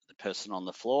the person on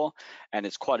the floor. And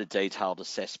it's quite a detailed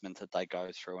assessment that they go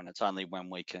through, and it's only when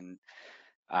we can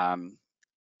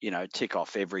tick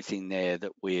off everything there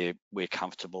that we're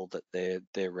comfortable that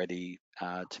they're ready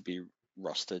to be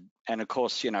rostered. And of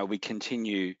course, we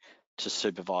continue to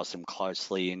supervise them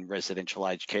closely in residential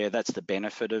aged care. That's the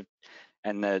benefit of,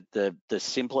 and the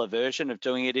simpler version of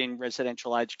doing it in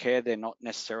residential aged care. They're not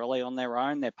necessarily on their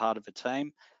own, they're part of a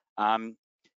team.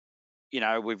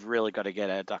 We've really got to get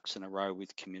our ducks in a row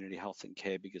with community health and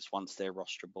care, because once they're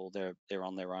rosterable, they're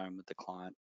on their own with the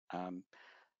client.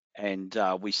 And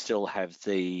we still have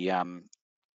the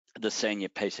senior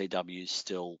PCWs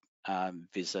still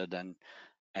visit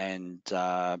and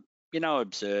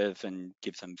observe and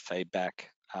give them feedback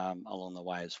along the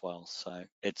way as well. So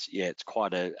it's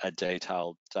quite a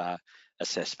detailed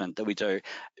assessment that we do,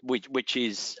 which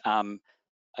is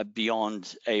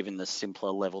beyond even the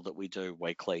simpler level that we do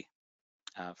weekly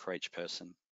for each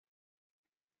person.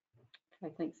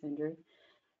 Okay, thanks, Andrew.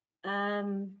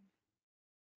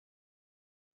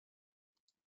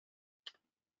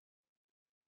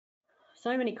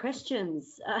 So many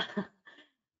questions.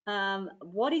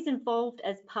 What is involved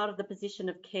as part of the position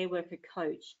of care worker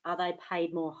coach? Are they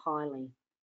paid more highly?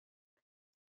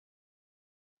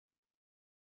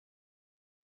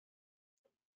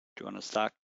 Do you want to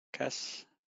start, Cass?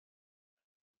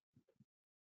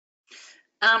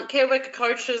 Care worker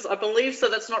coaches, I believe so.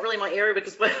 That's not really my area,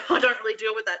 because I don't really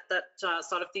deal with that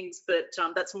side of things. But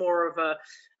that's more of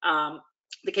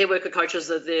the care worker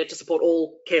coaches are there to support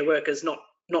all care workers, not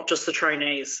just the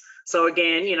trainees. So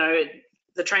again,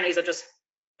 the trainees are just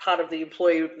part of the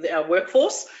our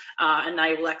workforce, and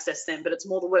they will access them. But it's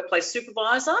more the workplace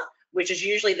supervisor, which is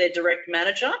usually their direct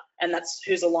manager, and that's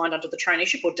who's aligned under the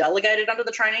traineeship or delegated under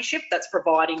the traineeship, that's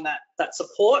providing that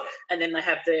support. And then they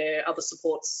have their other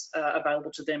supports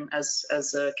available to them as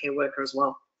a care worker as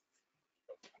well.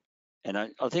 And I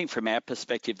think from our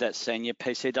perspective, that senior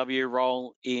PCW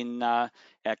role in our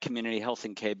community health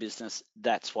and care business,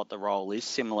 that's what the role is,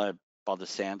 similar by the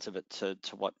sounds of it to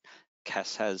what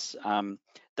Cass has.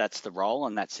 That's the role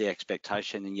and that's the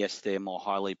expectation. And yes, they're more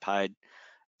highly paid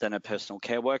than a personal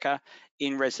care worker.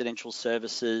 In residential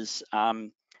services,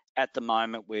 at the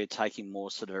moment, we're taking more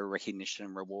sort of a recognition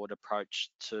and reward approach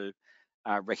to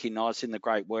recognising the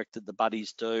great work that the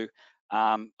buddies do.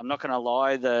 I'm not going to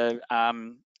lie,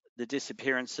 the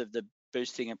disappearance of the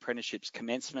Boosting Apprenticeships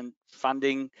commencement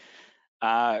funding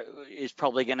is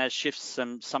probably going to shift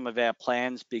some of our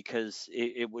plans, because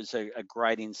it was a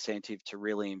great incentive to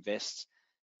really invest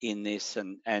in this,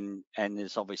 and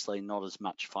there's obviously not as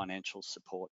much financial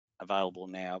support available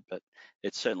now, but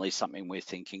it's certainly something we're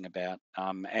thinking about.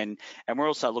 And we're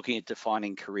also looking at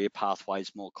defining career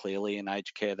pathways more clearly in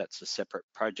aged care. That's a separate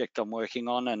project I'm working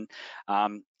on, and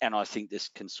I think this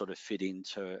can sort of fit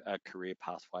into a career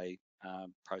pathway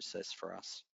process for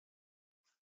us.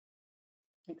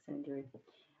 Thanks, Andrew.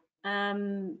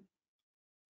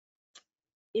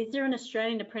 Is there an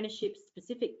Australian apprenticeship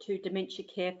specific to dementia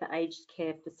care for aged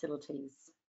care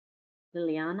facilities?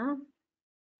 Liliana?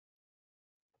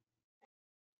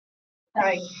 So,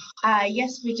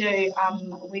 yes, we do.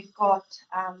 We've got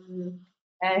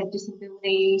a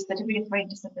disability certificate for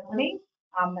disability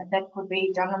that could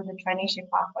be done on the traineeship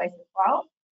pathways as well.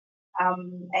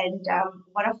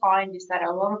 What I find is that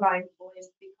a lot of our employers,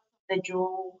 because of the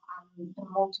dual, the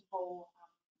multiple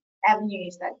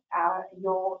avenues that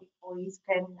your employees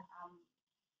can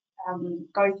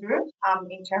go through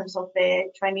in terms of their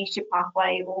traineeship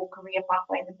pathway or career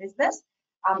pathway in the business,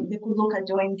 they could look at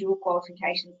doing dual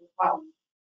qualifications as well.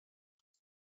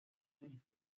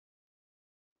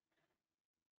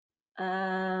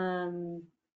 I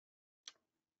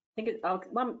think it's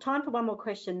time for one more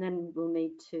question, then we'll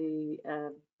need to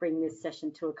bring this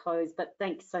session to a close. But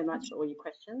thanks so much for all your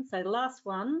questions. So the last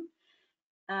one,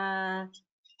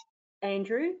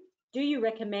 Andrew, do you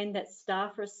recommend that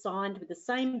staff are assigned with the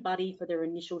same buddy for their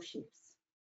initial shifts?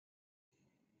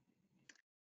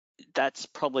 that's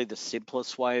probably the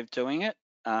simplest way of doing it.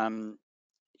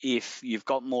 If you've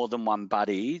got more than one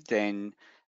buddy, then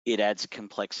it adds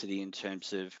complexity in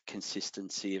terms of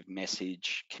consistency of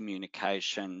message,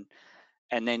 communication,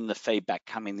 and then the feedback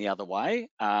coming the other way.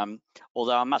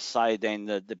 Although I must say then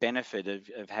the benefit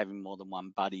of having more than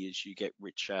one buddy is you get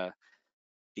richer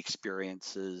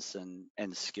experiences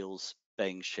and skills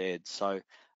being shared. So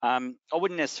I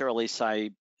wouldn't necessarily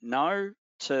say no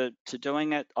to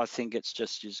doing it. I think it's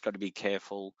just, you've just got to be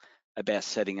careful about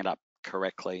setting it up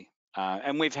correctly.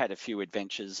 And we've had a few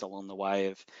adventures along the way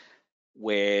of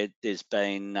where there's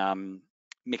been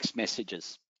mixed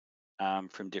messages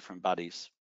from different buddies.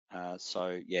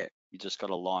 So yeah, you just got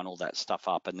to line all that stuff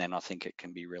up, and then I think it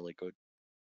can be really good.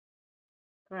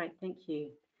 Great, thank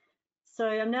you. So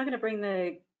I'm now going to bring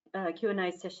the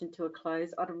Q&A session to a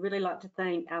close. I'd really like to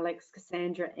thank Alex,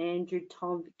 Cassandra, Andrew,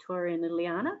 Tom, Victoria and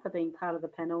Liliana for being part of the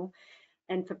panel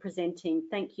and for presenting.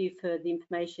 Thank you for the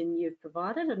information you've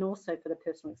provided and also for the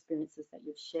personal experiences that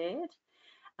you've shared.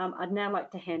 I'd now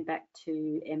like to hand back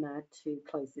to Emma to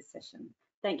close this session.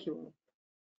 Thank you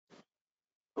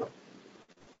all.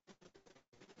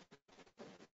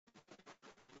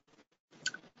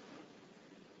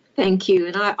 Thank you.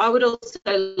 And I would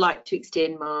also like to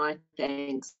extend my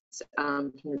thanks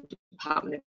from the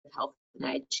Department of Health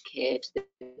and Aged Care to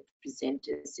the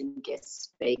presenters and guest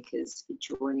speakers for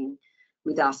joining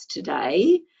with us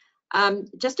today.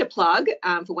 Just a plug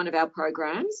for one of our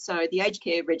programs. So the Aged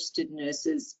Care Registered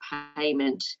Nurses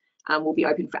Payment will be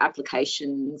open for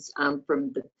applications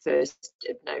from the 1st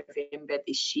of November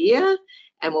this year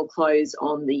and will close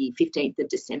on the 15th of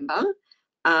December.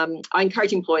 I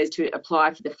encourage employers to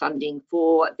apply for the funding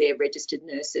for their registered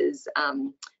nurses,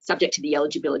 subject to the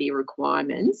eligibility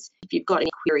requirements. If you've got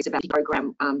any queries about the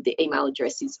program, the email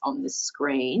address is on the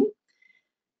screen.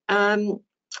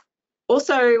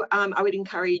 Also, I would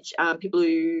encourage people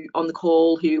who on the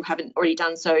call who haven't already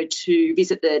done so to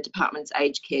visit the department's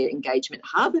Aged Care Engagement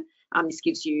Hub. This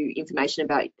gives you information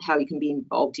about how you can be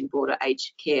involved in broader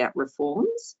aged care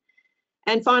reforms.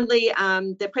 And finally,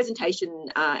 the presentation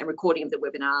and recording of the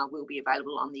webinar will be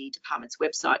available on the department's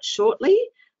website shortly.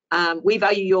 We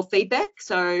value your feedback,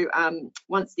 so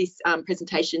once this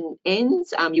presentation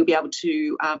ends, you'll be able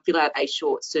to fill out a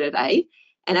short survey.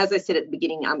 And as I said at the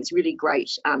beginning, it's really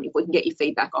great if we can get your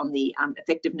feedback on the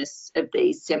effectiveness of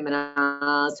these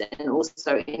seminars and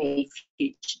also any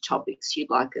future topics you'd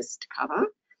like us to cover.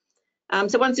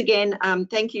 So once again,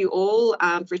 thank you all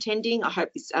for attending. I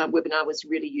hope this webinar was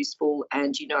really useful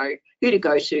and you know who to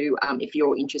go to if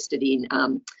you're interested in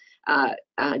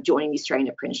joining the Australian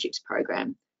Apprenticeships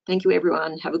program. Thank you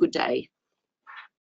everyone. Have a good day.